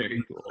that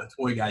the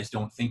toy guys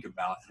don't think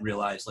about and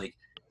realize, like,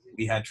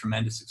 we had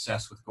tremendous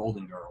success with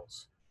Golden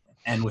Girls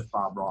and with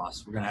Bob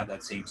Ross. We're going to have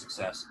that same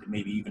success, and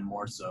maybe even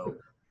more so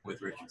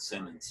with Richard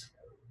Simmons.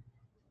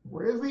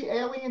 Where's the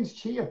Aliens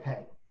Chia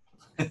pet?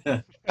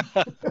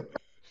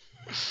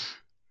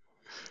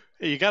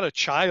 You got a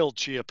child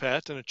Chia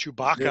pet and a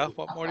Chewbacca.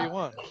 What more do you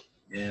want?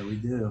 Yeah, we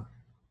do.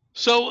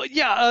 So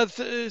yeah,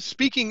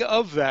 speaking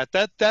of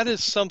that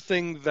is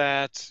something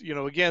that, you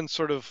know, again,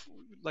 sort of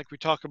like we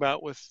talk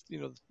about with, you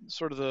know,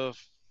 sort of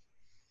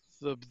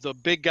the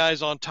big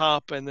guys on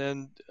top, and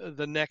then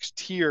the next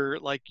tier,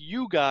 like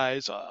you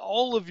guys,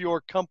 all of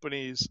your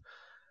companies,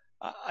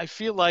 I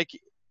feel like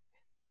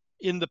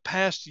in the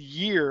past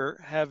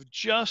year have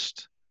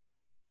just,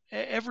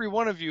 every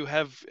one of you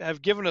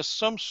have given us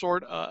some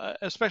sort,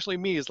 especially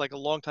me as like a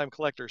longtime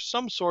collector,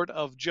 some sort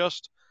of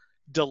just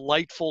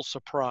delightful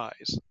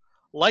surprise,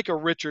 like a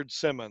Richard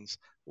Simmons,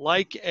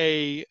 like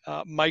a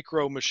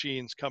Micro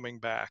Machines coming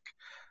back,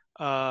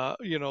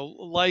 you know,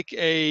 like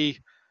a,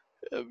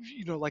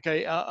 you know, like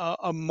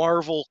a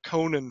Marvel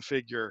Conan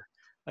figure.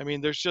 I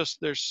mean, there's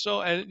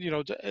so, you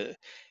know,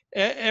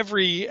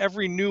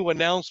 every new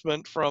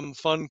announcement from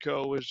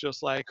Funko is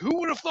just like, who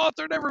would have thought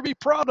there'd ever be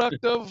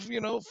product of, you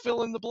know,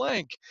 fill in the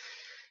blank.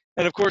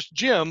 And of course,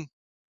 Jim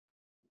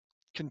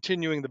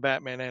continuing the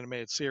Batman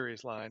animated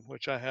series line,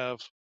 which I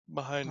have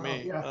behind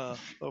me, yeah.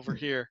 over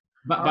here.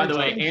 But by the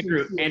way,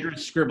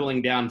 Andrew's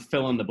scribbling down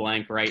fill in the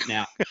blank right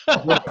now.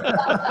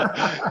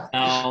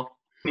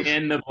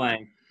 In the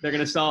blank. They're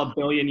going to sell 1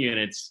 billion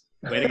units.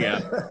 Way to go.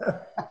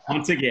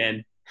 Once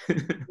again.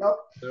 Yep.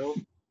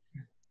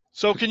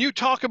 So can you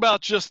talk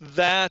about just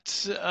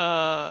that?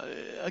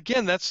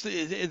 Again,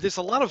 there's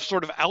a lot of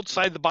sort of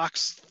outside the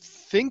box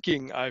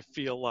thinking, I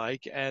feel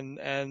like,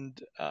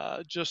 and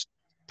just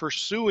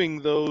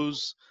pursuing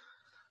those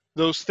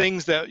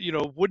things that, you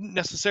know, wouldn't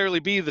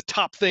necessarily be the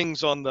top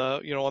things on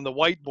the, you know, on the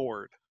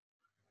whiteboard.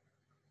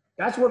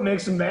 That's what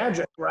makes them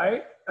magic,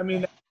 right? I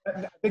mean,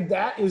 I think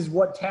that is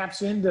what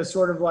taps into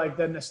sort of like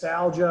the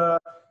nostalgia.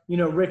 You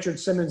know, Richard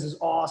Simmons is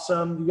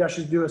awesome. You guys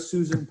should do a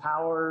Susan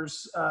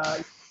Powers.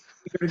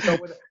 Go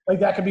with it. Like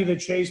that could be the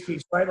chase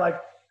piece, right?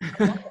 Like,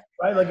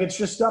 right? Like it's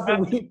just stuff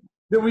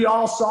that we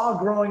all saw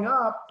growing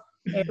up,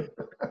 and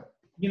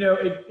you know,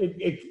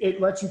 it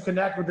lets you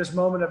connect with this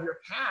moment of your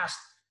past.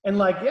 And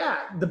like, yeah,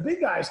 the big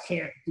guys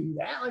can't do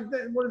that. Like,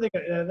 what are they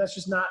gonna? That's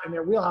just not in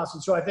their wheelhouse.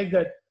 And so I think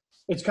that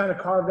it's kind of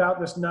carved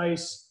out this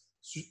nice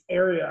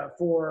area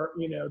for,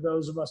 you know,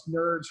 those of us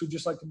nerds who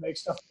just like to make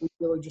stuff we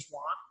really just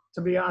want,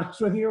 to be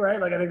honest with you,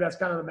 right? Like I think that's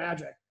kind of the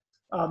magic.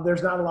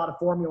 There's not a lot of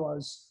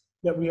formulas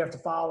that we have to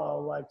follow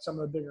like some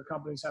of the bigger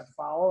companies have to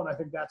follow, and I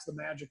think that's the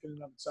magic in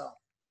and of itself.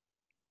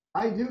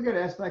 I do get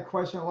asked that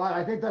question a lot.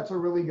 I think that's a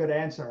really good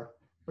answer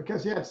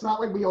because yeah, it's not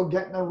like we'll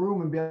get in a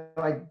room and be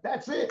like,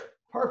 "That's it,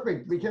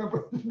 perfect. We can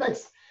the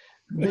next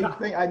big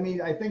thing." I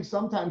mean, I think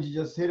sometimes you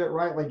just hit it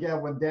right. Like yeah,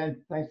 when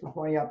Dan, thanks for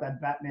pointing out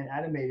that Batman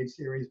animated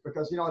series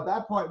because at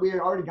that point we had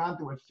already gone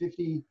through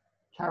 50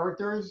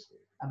 characters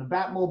and the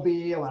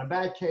Batmobile and a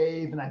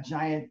Batcave and a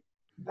giant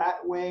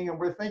Batwing, and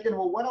we're thinking,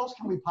 well, what else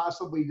can we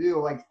possibly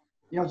do? Like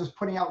just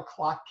putting out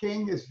Clock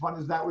King, as fun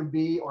as that would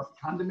be, or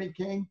Condiment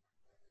King.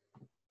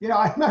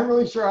 I'm not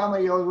really sure how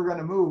many of those we're going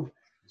to move.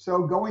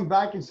 So going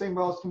back and saying,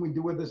 what else can we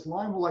do with this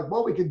line? We're like,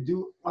 well, we could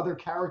do other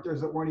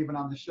characters that weren't even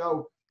on the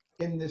show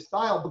in this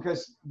style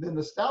because the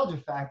nostalgia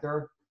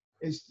factor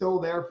is still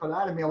there for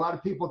that. I mean, a lot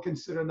of people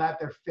consider that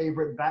their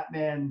favorite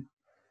Batman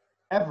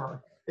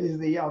ever is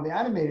the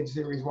animated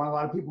series one. A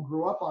lot of people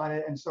grew up on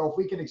it. And so if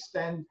we can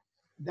extend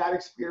that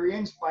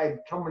experience by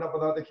coming up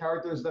with other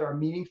characters that are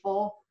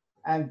meaningful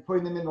and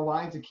putting them in the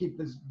line to keep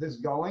this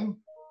going,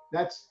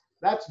 that's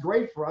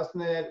great for us.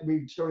 And then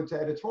we showed it to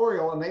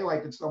editorial and they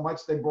liked it so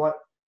much they brought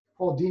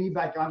Paul Dini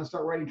back on to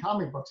start writing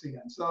comic books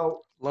again.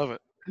 So love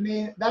it. I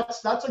mean,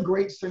 that's a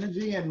great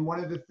synergy. And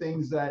one of the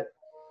things that,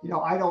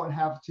 I don't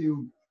have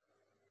to,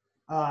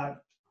 I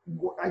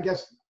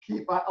guess,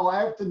 I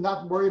have to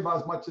not worry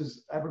about as much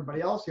as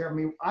everybody else here. I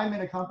mean, I'm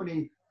in a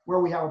company where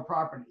we have a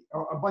property,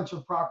 or a bunch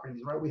of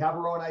properties, right? We have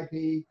our own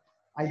IP.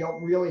 I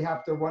don't really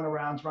have to run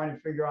around trying to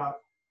figure out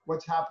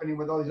what's happening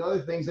with all these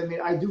other things. I mean,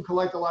 I do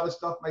collect a lot of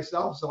stuff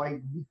myself, so I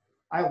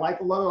like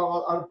a lot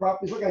of other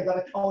properties. Look, I got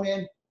a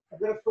Conan, I've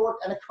got a Thor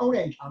and a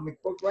Conan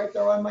comic book right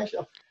there on my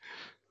shelf.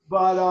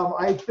 But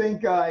I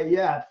think,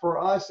 yeah, for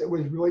us, it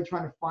was really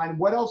trying to find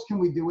what else can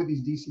we do with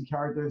these DC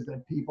characters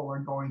that people are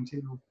going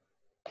to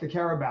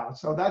care about.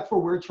 So that's where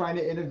we're trying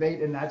to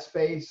innovate in that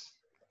space.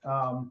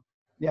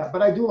 Yeah,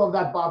 but I do love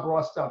that Bob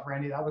Ross stuff,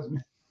 Randy. That was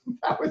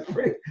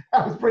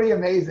pretty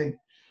amazing.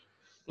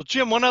 Well,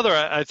 Jim, one other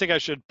I think I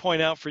should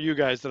point out for you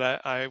guys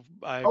that I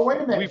oh,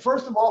 wait a minute.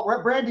 First of all,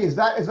 Randy, is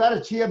that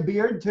a Chia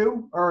beard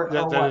too, or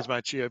that is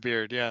my Chia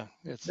beard? Yeah,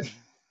 it's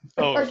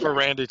for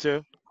Randy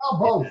too. Oh,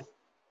 both.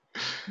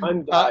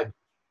 I'm dyed.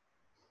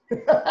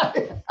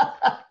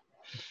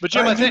 But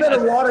Jim, I think you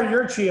better water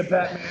your Chia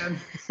pet, man.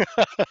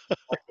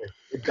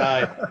 It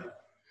died.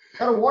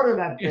 Gotta water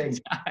that thing.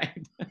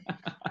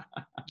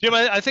 Jim,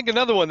 I think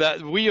another one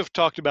that we have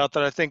talked about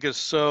that I think is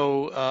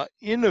so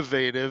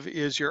innovative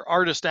is your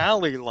Artist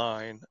Alley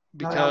line,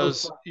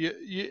 because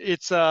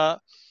it's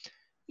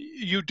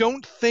you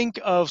don't think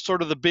of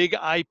sort of the big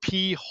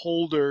IP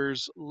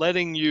holders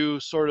letting you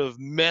sort of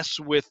mess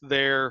with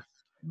their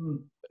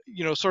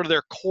sort of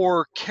their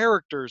core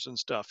characters and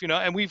stuff,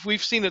 and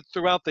we've seen it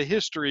throughout the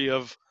history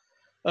of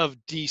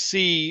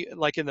DC,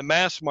 like in the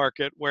mass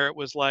market, where it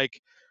was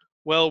like,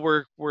 well,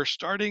 we're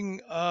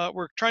trying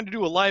to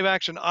do a live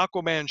action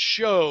Aquaman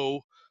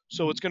show,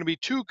 so it's going to be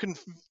too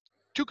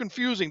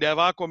confusing to have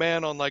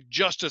Aquaman on like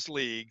Justice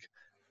League.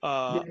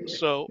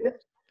 So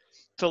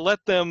to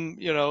let them,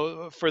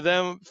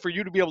 for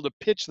you to be able to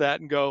pitch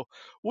that and go,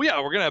 well, yeah,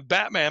 we're going to have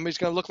Batman, he's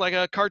going to look like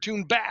a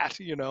cartoon bat,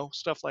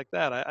 stuff like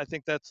that. I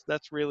think that's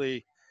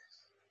really,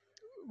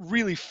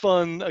 really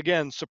fun.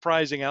 Again,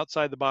 surprising,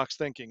 outside the box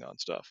thinking on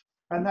stuff.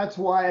 And that's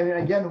why, I mean,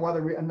 again,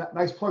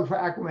 nice plug for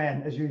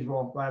Aquaman as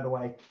usual, by the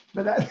way.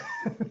 But that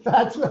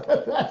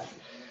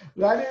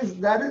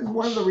is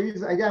one of the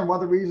reasons. Again, one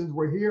of the reasons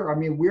we're here. I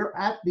mean, we're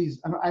at these.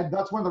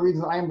 That's one of the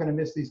reasons I am going to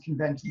miss these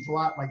conventions a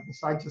lot. Like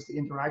besides just the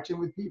interaction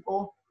with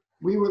people,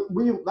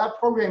 that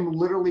program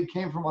literally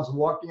came from us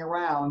walking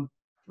around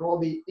through all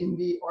the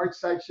indie art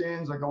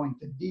sections or going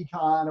to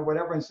Decon or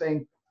whatever and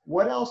saying,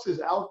 what else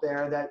is out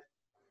there that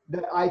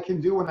I can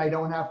do, and I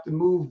don't have to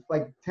move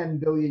like 10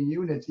 billion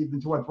units.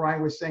 Even to what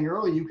Brian was saying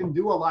earlier, you can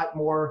do a lot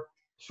more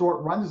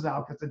short runs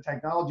now because the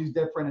technology is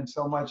different and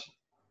so much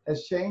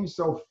has changed.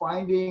 So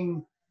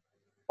finding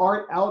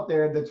art out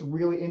there that's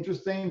really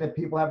interesting that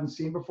people haven't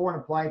seen before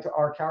and applying to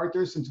our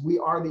characters, since we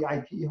are the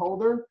IP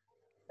holder,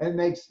 it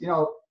makes,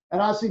 and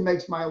honestly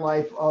makes my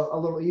life a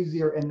little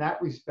easier in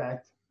that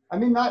respect. I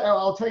mean,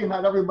 I'll tell you,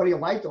 not everybody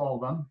liked all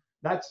of them.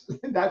 That's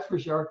for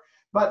sure.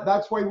 But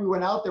that's why we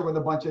went out there with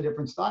a bunch of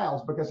different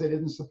styles, because it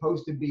isn't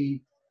supposed to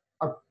be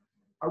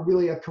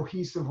really a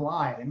cohesive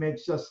line. I mean,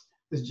 it's just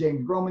this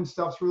James Groman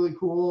stuff's really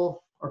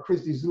cool, or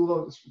Christy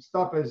Zulo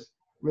stuff is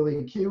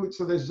really cute.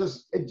 So it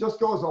just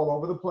goes all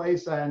over the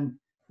place, and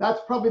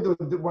that's probably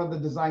one of the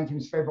design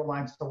team's favorite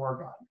lines to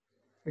work on,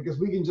 because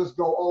we can just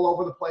go all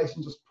over the place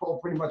and just pull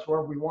pretty much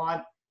wherever we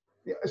want,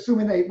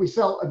 assuming we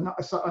sell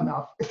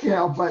enough,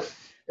 But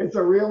it's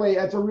a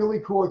really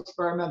cool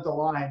experimental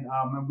line,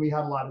 and we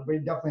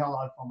definitely had a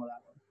lot of fun with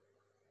that one.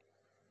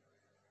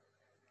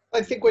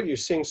 I think what you're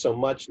seeing so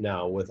much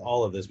now with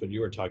all of this, what you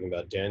were talking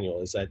about,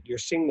 Daniel, is that you're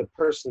seeing the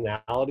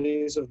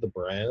personalities of the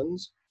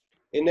brands.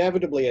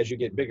 Inevitably, as you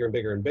get bigger and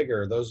bigger and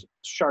bigger, those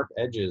sharp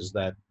edges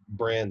that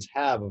brands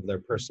have of their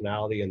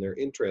personality and their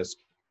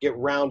interests get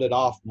rounded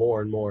off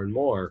more and more and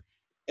more.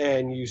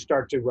 And you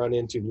start to run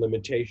into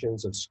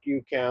limitations of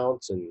SKU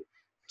counts and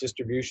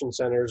distribution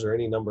centers or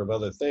any number of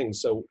other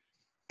things. So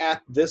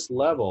at this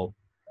level,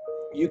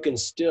 you can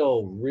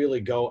still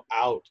really go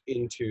out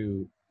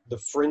into the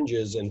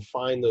fringes and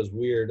find those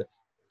weird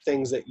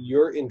things that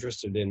you're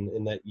interested in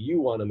and that you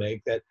want to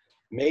make that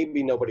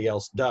maybe nobody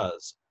else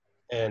does.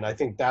 And I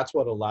think that's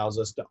what allows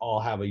us to all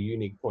have a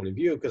unique point of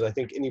view, because I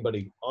think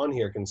anybody on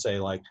here can say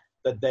like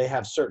that they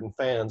have certain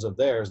fans of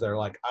theirs. They're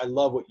like, I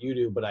love what you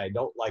do, but I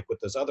don't like what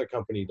this other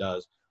company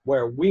does.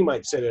 Where we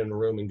might sit in a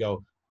room and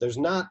go, there's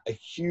not a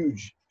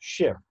huge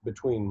shift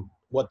between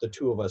what the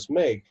two of us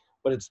make,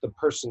 but it's the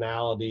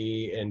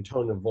personality and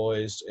tone of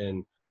voice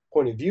and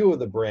point of view of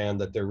the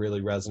brand that they're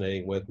really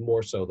resonating with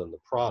more so than the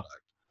product.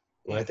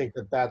 And I think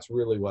that that's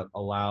really what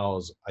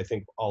allows, I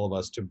think, all of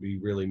us to be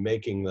really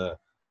making the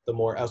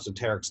more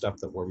esoteric stuff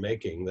that we're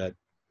making. That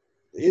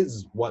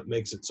is what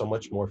makes it so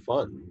much more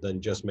fun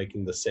than just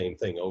making the same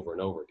thing over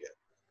and over again.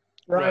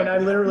 Ryan, I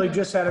literally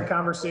just had a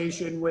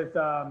conversation with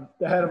the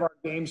head of our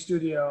game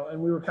studio, and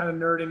we were kind of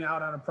nerding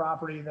out on a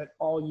property that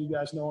all you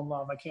guys know and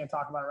love. I can't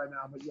talk about it right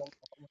now, but you'll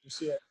know when you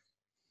see it.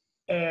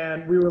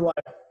 And we were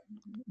like,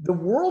 the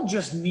world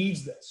just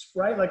needs this,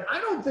 right? Like, I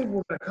don't think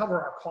we're going to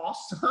cover our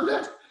costs on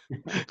it.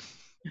 It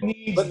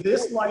needs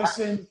this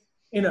license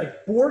in a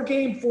board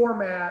game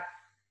format,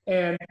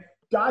 and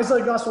guys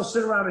like us will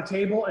sit around a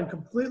table and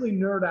completely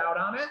nerd out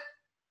on it.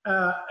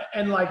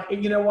 And like,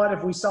 you know what?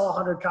 If we sell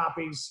 100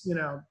 copies, you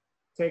know,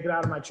 take it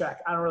out of my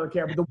check. I don't really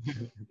care. But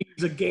the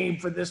it's a game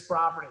for this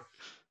property.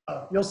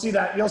 You'll see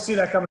that. You'll see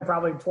that coming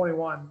probably in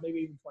 21, maybe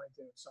even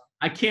 22. So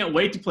I can't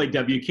wait to play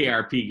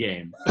WKRP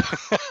game.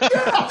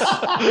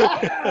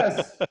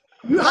 Yes.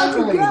 You have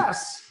to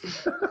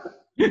guess.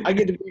 I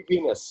get to be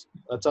Venus.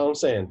 That's all I'm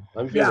saying.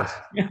 I'm Venus.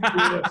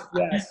 Venus,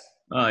 yes.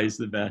 Oh, he's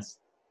the best.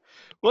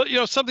 Well, you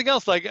know, something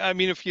else, like, I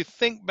mean, if you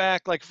think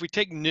back, like if we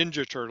take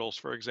Ninja Turtles,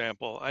 for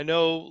example, I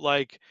know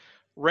like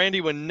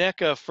Randy, when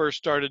NECA first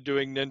started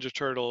doing Ninja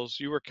Turtles,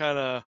 you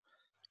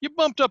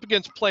bumped up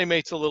against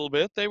Playmates a little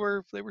bit. They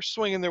were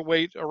swinging their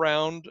weight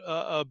around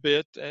a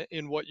bit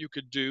in what you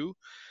could do.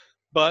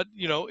 But,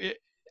 you know,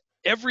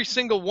 every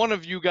single one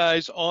of you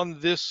guys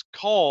on this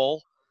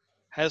call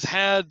has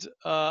had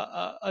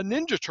a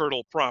Ninja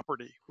Turtle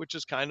property, which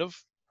is kind of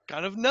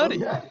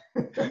nutty. Oh,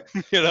 yeah.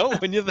 You know,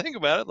 when you think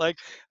about it,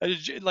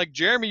 like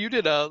Jeremy, you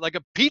did a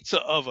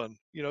pizza oven.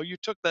 You know, you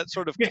took that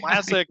sort of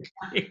classic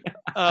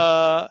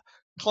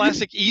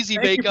classic easy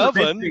bake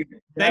oven.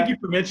 Thank you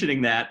for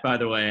mentioning that, by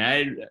the way.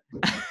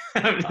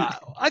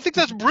 I think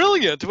that's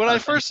brilliant. When I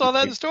first saw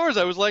that in stores,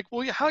 I was like,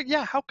 well,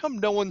 how come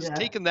no one's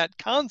taken that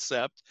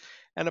concept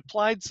and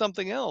applied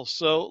something else?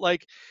 So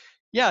like,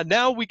 yeah,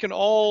 now we can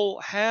all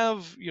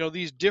have, you know,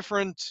 these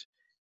different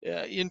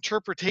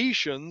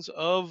interpretations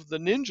of the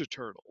Ninja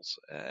Turtles.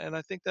 And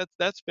I think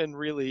that's been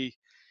really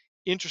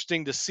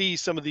interesting to see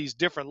some of these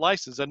different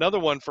licenses. Another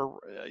one for,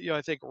 you know,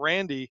 I think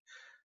Randy,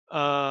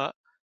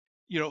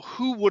 you know,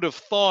 who would have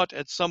thought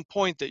at some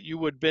point that you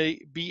would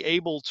be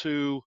able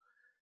to,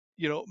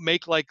 you know,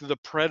 make like the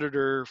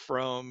Predator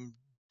from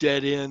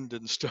Dead End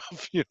and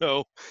stuff, you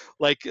know,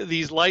 like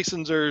these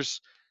licensors.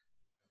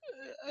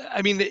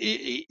 I mean,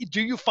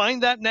 do you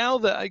find that now?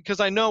 That, because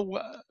I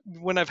know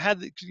when I've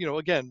had, you know,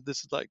 again, this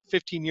is like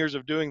 15 years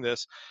of doing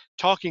this,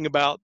 talking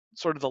about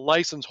sort of the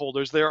license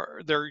holders,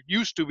 there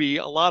used to be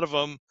a lot of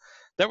them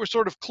that were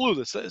sort of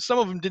clueless. Some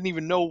of them didn't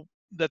even know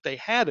that they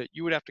had it.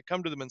 You would have to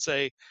come to them and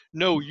say,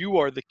 no, you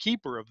are the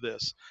keeper of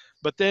this.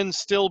 But then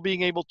still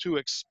being able to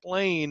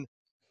explain,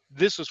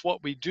 this is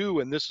what we do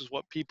and this is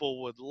what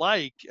people would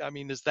like. I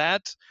mean,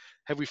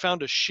 have we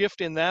found a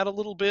shift in that a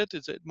little bit?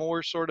 Is it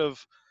more sort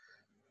of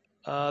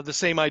the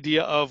same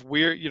idea of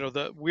we're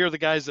the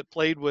guys that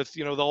played with,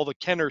 you know, all the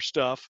Kenner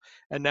stuff,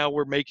 and now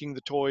we're making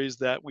the toys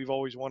that we've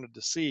always wanted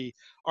to see?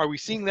 Are we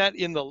seeing that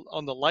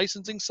on the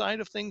licensing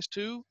side of things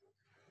too?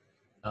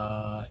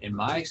 In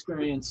my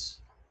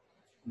experience,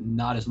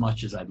 not as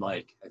much as I'd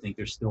like. I think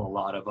there's still a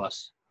lot of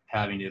us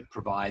having to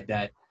provide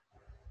that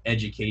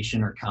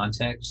education or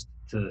context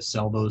to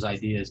sell those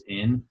ideas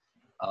in.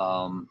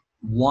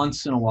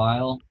 Once in a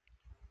while,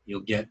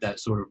 you'll get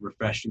that sort of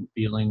refreshing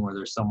feeling where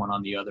there's someone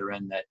on the other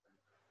end that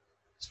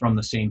is from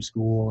the same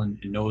school and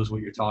knows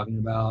what you're talking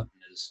about and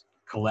is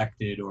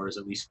collected or is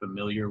at least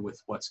familiar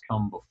with what's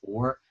come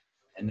before.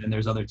 And then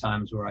there's other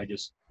times where I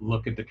just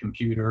look at the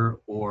computer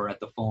or at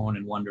the phone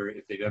and wonder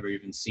if they've ever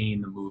even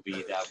seen the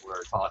movie that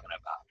we're talking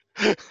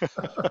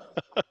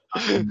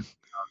about.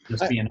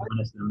 Just being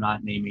honest, I'm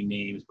not naming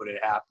names, but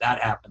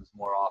that happens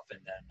more often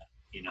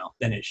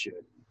than it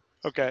should.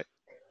 Okay.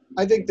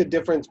 I think the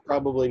difference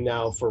probably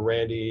now for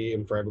Randy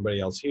and for everybody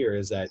else here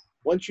is that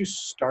once you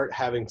start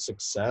having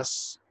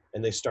success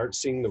and they start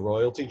seeing the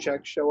royalty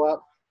checks show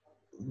up,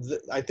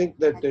 I think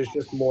that there's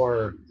just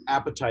more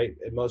appetite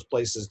in most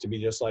places to be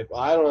just like,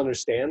 well, I don't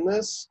understand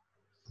this,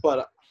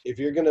 but if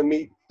you're going to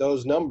meet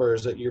those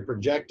numbers that you're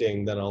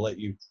projecting, then I'll let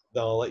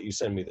you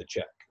send me the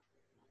check.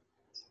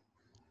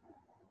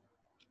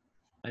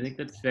 I think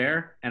that's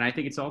fair. And I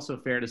think it's also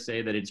fair to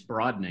say that it's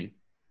broadening.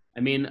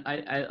 I mean,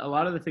 a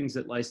lot of the things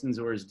that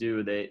licensors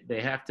do,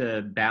 they have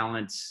to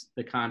balance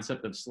the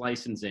concept of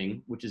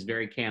licensing, which is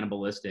very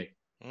cannibalistic,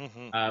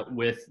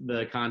 with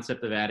the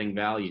concept of adding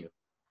value.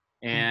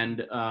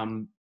 And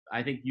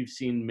I think you've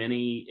seen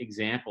many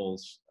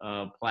examples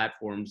of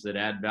platforms that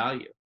add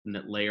value and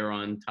that layer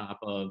on top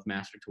of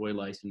master toy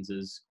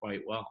licenses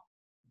quite well.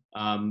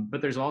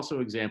 But there's also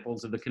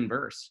examples of the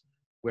converse,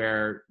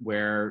 where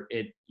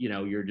it,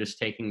 you're just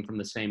taking from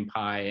the same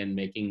pie and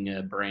making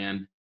a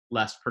brand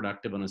less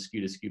productive on a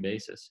SKU to SKU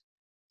basis.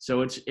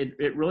 So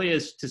it really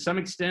is, to some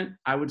extent,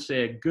 I would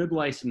say a good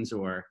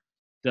licensor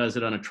does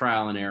it on a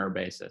trial and error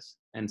basis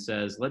and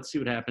says, let's see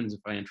what happens if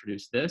I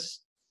introduce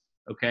this.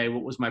 Okay,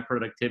 what was my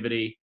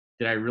productivity?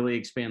 Did I really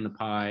expand the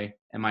pie?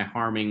 Am I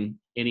harming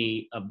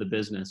any of the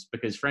business?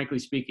 Because frankly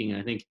speaking,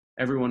 I think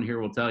everyone here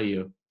will tell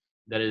you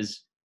that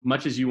as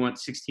much as you want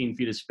 16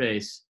 feet of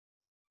space,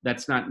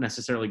 that's not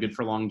necessarily good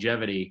for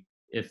longevity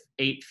if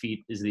 8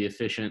 feet is the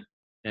efficient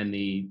and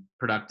the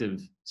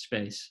productive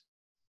space.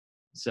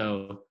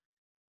 So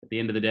at the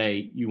end of the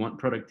day, you want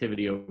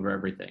productivity over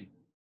everything.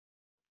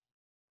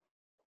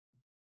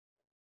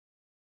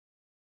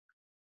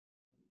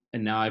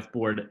 And now I've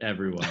bored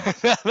everyone.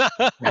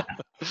 Yeah.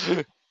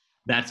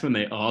 That's when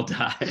they all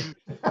die.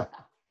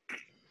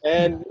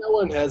 And no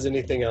one has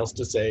anything else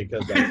to say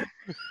because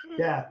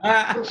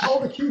yeah.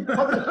 Put the cute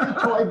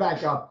toy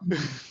back up.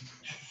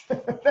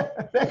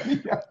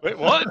 Wait,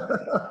 what?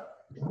 Oh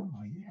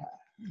yeah.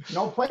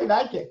 Don't play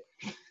that game.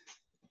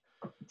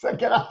 So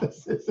get out the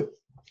scissors.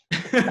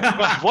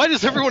 Why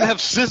does everyone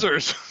have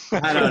scissors?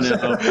 I don't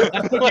know.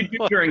 That's what you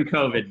do during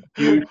COVID.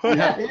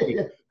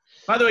 Yeah.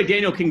 By the way,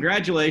 Daniel,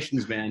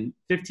 congratulations, man.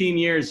 15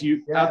 years.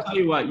 I'll tell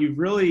you what, you've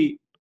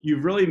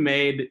really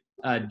made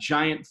a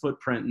giant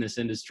footprint in this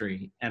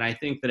industry. And I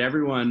think that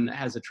everyone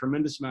has a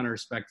tremendous amount of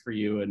respect for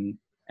you and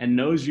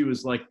knows you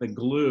as like the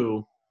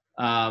glue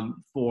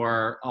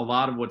for a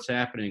lot of what's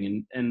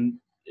happening. And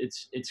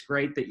it's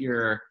great that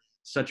you're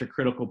such a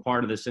critical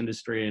part of this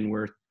industry. And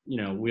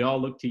we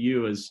all look to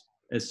you as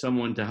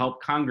someone to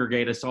help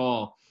congregate us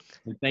all.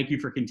 And thank you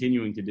for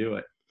continuing to do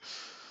it.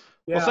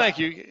 Yeah. Well, thank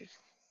you.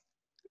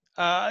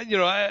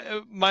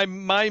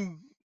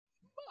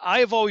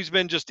 I've always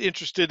been just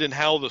interested in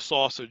how the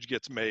sausage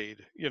gets made,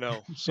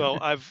 so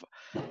I've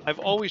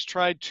always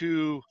tried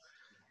to,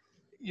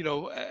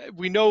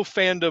 we know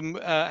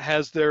fandom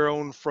has their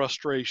own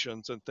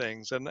frustrations and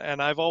things, and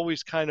I've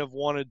always kind of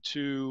wanted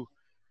to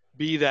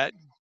be that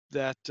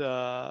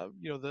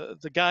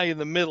the guy in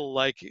the middle.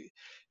 Like,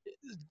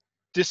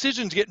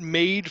 decisions get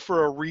made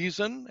for a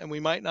reason, and we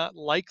might not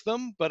like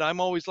them, but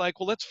I'm always like,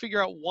 well, let's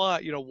figure out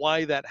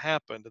why that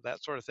happened, and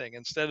that sort of thing,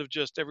 instead of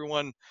just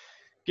everyone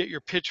get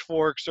your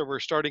pitchforks or we're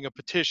starting a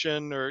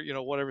petition or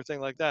whatever thing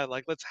like that.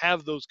 Like, let's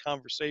have those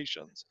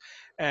conversations.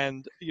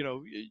 And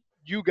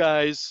you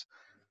guys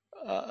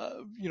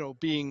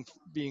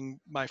being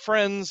my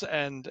friends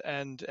and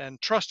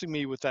trusting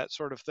me with that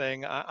sort of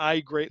thing,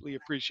 I greatly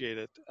appreciate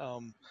it,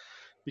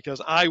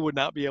 because I would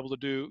not be able to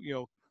do,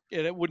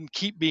 and it wouldn't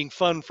keep being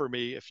fun for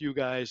me if you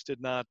guys did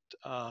not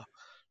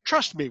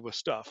trust me with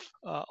stuff.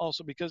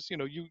 Also because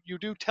you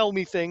do tell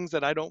me things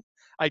that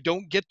I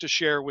don't get to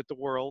share with the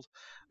world.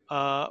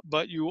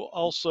 But you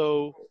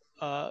also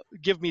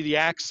give me the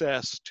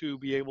access to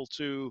be able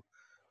to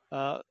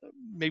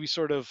maybe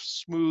sort of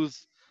smooth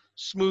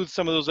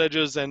some of those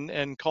edges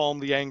and calm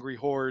the angry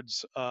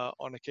hordes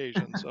on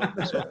occasion.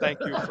 So thank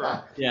you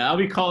for. Yeah, I'll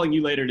be calling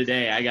you later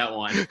today. I got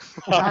one.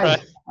 All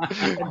right.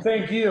 And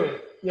thank you.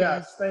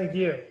 Yes, thank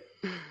you.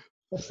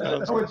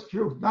 Oh, it's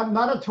true.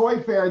 Not a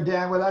toy fair,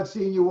 Dan, without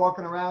seeing you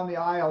walking around the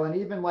aisle, and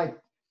even like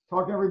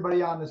talking to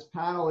everybody on this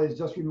panel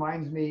just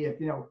reminds me if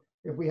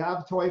we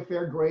have toy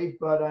fair, great.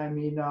 But I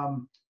mean,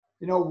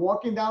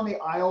 walking down the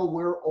aisle,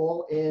 we're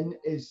all in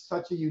is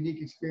such a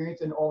unique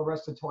experience, and all the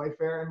rest of toy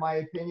fair, in my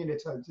opinion,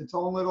 it's its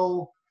own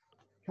little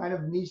kind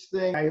of niche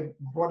thing. I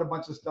brought a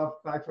bunch of stuff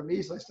back from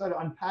me, so I started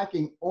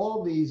unpacking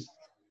all these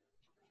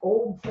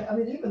old. I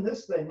mean, even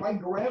this thing. My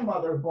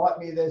grandmother bought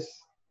me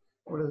this.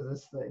 What is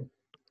this thing?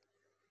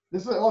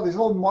 This is these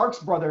old Marx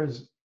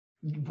Brothers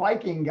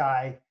Viking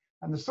guy,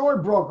 and the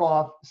sword broke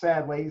off,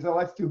 sadly, so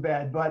that's too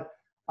bad. But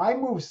I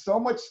moved so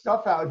much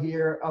stuff out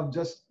here of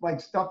just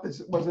like stuff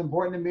that was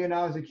important to me when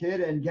I was a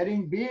kid, and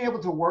being able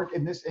to work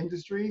in this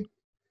industry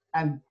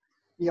and,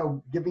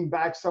 giving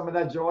back some of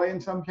that joy in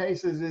some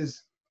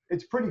cases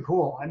it's pretty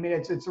cool. I mean,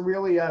 it's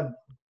really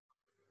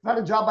not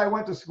a job I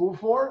went to school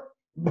for,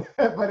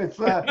 but it's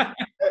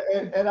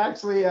and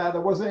actually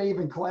there wasn't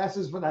even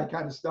classes for that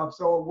kind of stuff.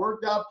 So it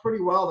worked out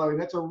pretty well though. And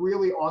that's a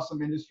really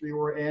awesome industry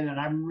we're in. And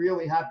I'm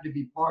really happy to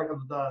be part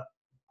of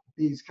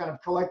these kind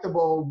of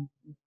collectible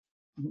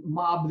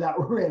mob that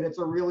we're in. It's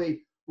a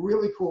really,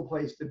 really cool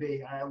place to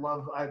be. I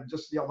love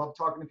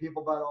talking to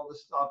people about all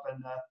this stuff.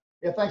 And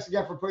yeah, thanks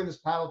again for putting this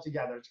panel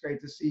together. It's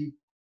great to see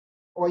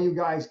all you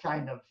guys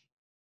kind of.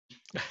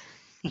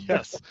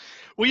 Yes.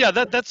 Well, yeah,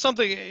 that's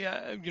something,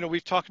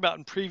 we've talked about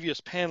in previous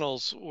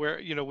panels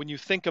where, when you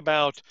think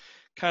about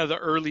kind of the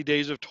early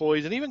days of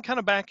toys, and even kind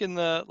of back in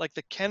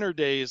the Kenner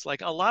days,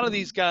 like a lot of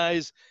these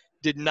guys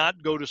did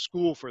not go to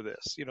school for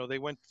this. They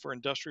went for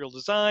industrial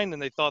design,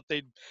 and they thought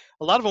a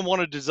lot of them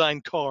wanted to design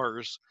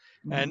cars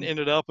and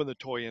ended up in the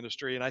toy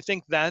industry. And I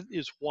think that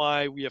is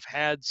why we have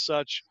had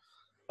such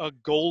a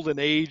golden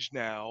age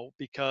now,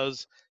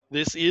 because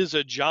this is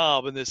a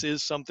job and this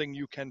is something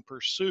you can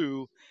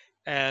pursue.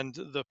 And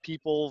the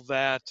people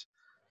that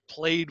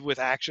played with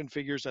action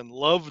figures and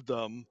loved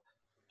them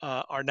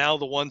are now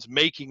the ones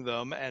making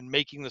them and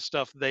making the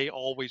stuff they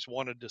always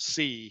wanted to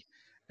see.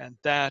 And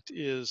that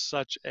is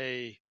such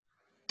a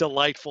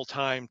delightful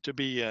time to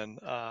be in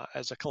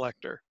as a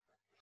collector.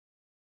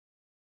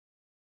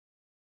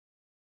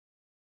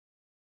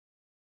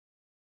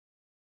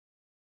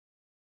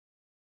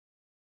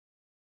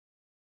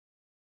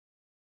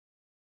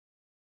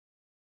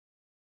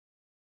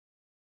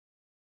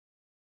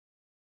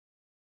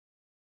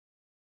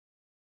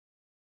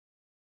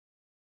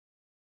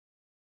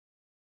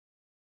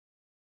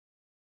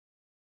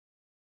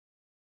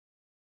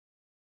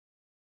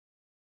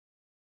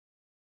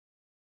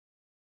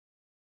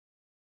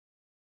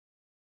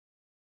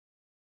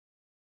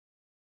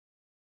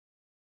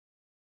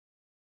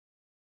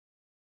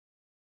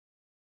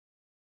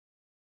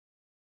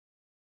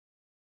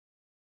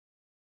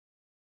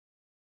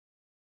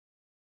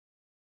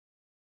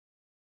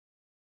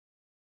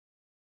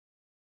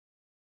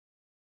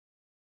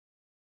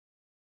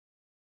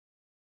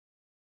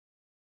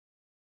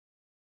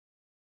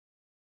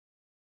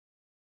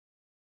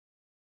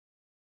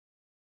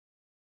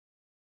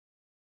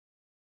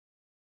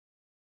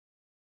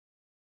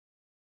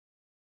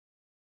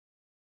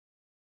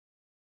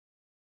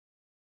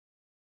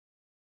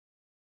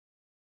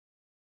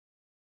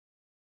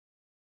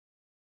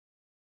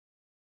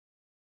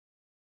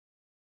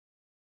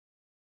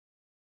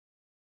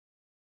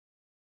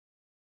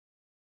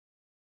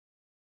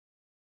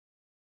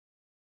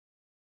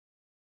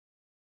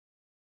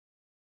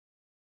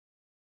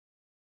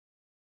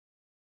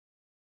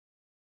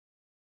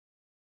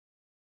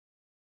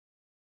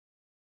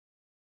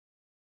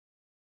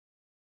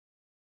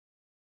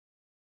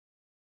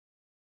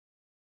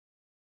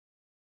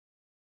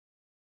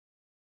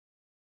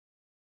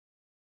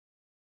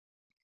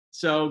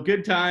 So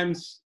good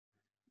times.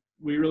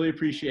 We really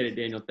appreciate it,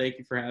 Daniel. Thank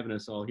you for having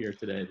us all here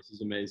today. This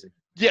is amazing.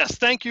 Yes,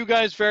 thank you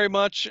guys very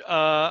much.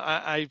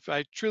 I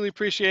truly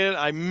appreciate it.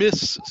 I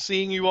miss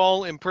seeing you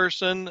all in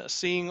person,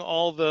 seeing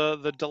all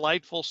the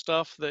delightful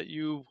stuff that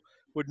you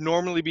would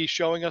normally be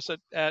showing us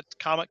at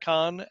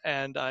Comic-Con,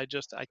 and I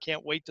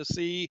can't wait to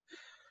see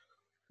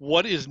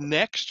what is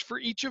next for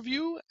each of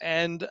you.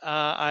 And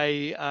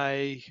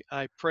I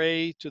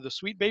pray to the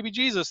sweet baby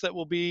Jesus that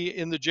will be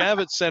in the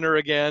Javits Center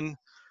again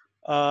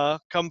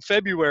come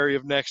February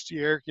of next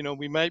year. You know,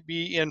 we might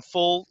be in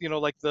full, you know,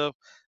 like the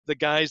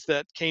guys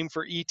that came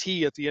for ET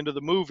at the end of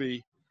the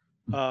movie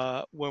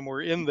when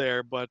we're in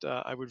there. But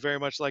I would very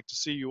much like to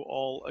see you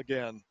all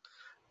again.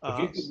 If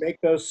you could make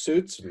those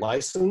suits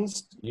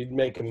licensed, you'd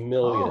make $1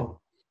 million. Oh.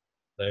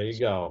 There you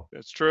go.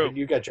 It's true.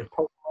 You got your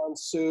Pokemon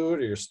suit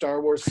or your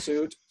Star Wars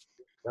suit.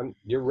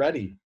 You're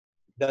ready.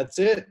 That's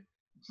it.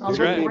 Sounds That's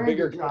like a right. Randy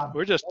Bigger job.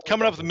 We're just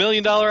coming up with $1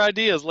 million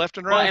ideas left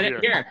and right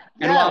here.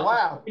 And Yeah,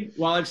 wow.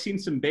 while I've seen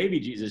some baby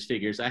Jesus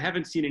figures, I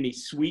haven't seen any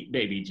sweet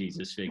baby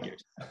Jesus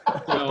figures.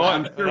 So Boy,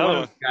 I'm sure another one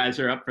one. of you guys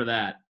are up for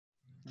that.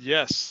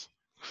 Yes.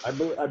 I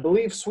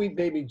believe Sweet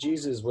Baby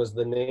Jesus was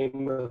the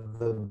name of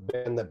the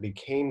band that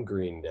became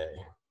Green Day.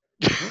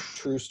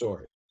 True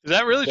story. Is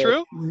that really They're-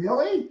 true?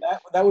 Really?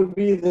 That would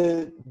be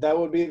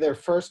their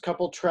first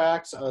couple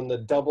tracks on the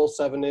double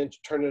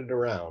 7-inch Turn It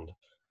Around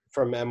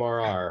from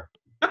MRR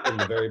in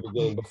the very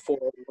beginning before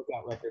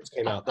Lookout Records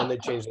came out. Then they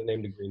changed the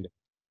name to Green Day.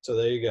 So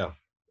there you go.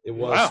 It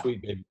was Wow. Sweet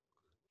Baby.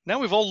 Now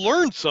we've all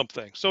learned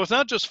something. So it's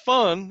not just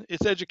fun,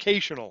 it's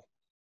educational.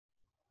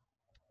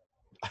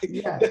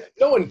 Yeah.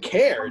 No one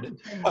cared.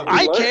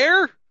 I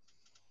care.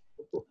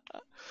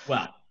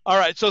 Well, All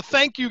right, so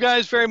thank you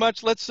guys very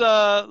much. Let's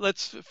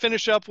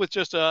finish up with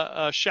just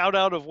a shout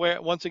out of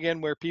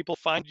where people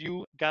find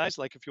you guys.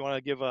 Like if you want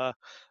to give a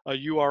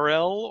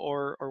URL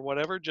or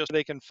whatever, just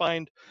they can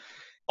find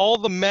all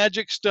the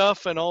magic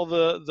stuff and all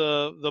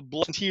the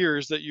blood and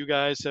tears that you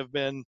guys have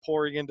been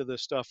pouring into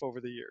this stuff over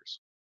the years.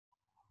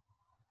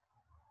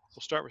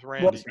 We'll start with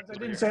Randy. Well, since I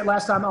didn't say it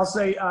last time, I'll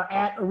say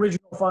at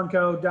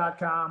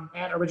originalfunko.com.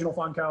 At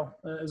originalfunko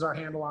is our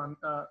handle on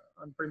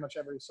pretty much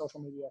every social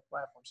media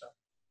platform. So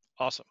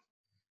Awesome.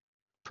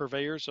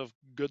 Purveyors of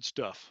good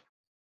stuff.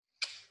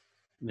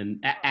 and then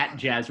at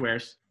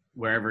Jazwares,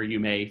 wherever you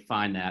may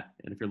find that.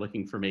 And if you're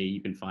looking for me, you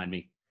can find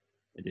me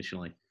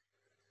additionally.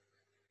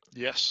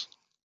 Yes.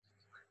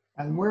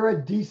 And we're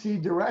at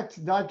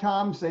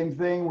dcdirect.com. Same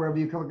thing. Wherever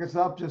you can look us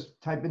up, just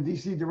type in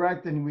DC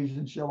Direct and we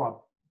should show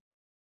up.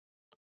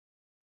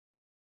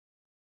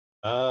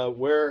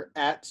 We're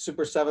at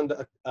Super 7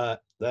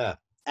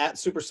 at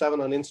Super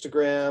 7 on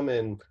Instagram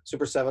and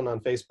Super 7 on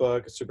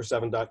Facebook,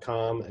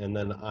 super7.com, and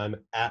then I'm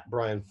at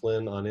Brian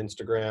Flynn on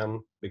Instagram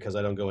because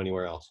I don't go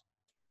anywhere else.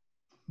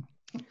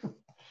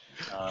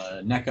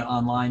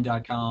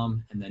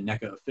 NECAonline.com, and then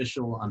NECA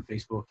Official on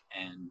Facebook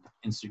and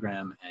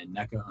Instagram, and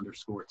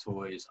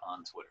NECA_toys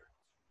on Twitter.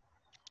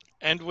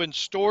 And when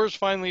stores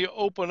finally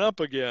open up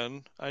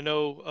again, I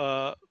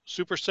know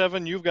Super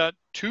 7, you've got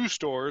 2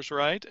 stores,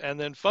 right? And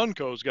then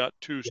Funko's got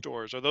 2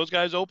 stores. Are those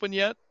guys open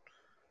yet?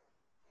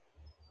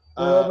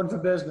 We're open for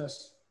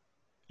business.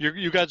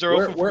 You guys are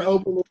open. We're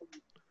open.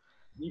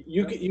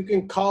 You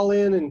can call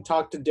in and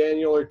talk to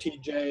Daniel or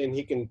TJ, and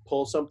he can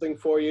pull something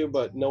for you.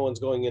 But no one's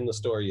going in the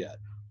store yet.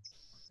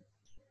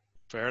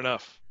 Fair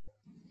enough.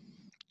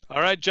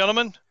 All right,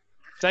 gentlemen.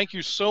 Thank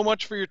you so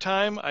much for your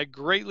time. I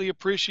greatly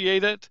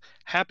appreciate it.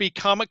 Happy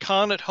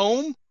Comic-Con at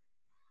home.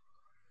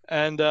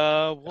 And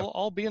we'll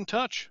all be in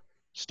touch.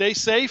 Stay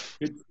safe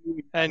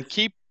and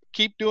keep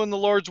doing the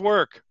Lord's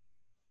work.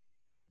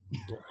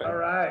 All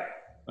right.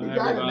 You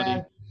got it,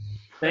 man.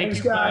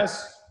 Thanks,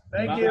 guys.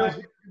 Thank you.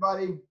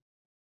 Everybody.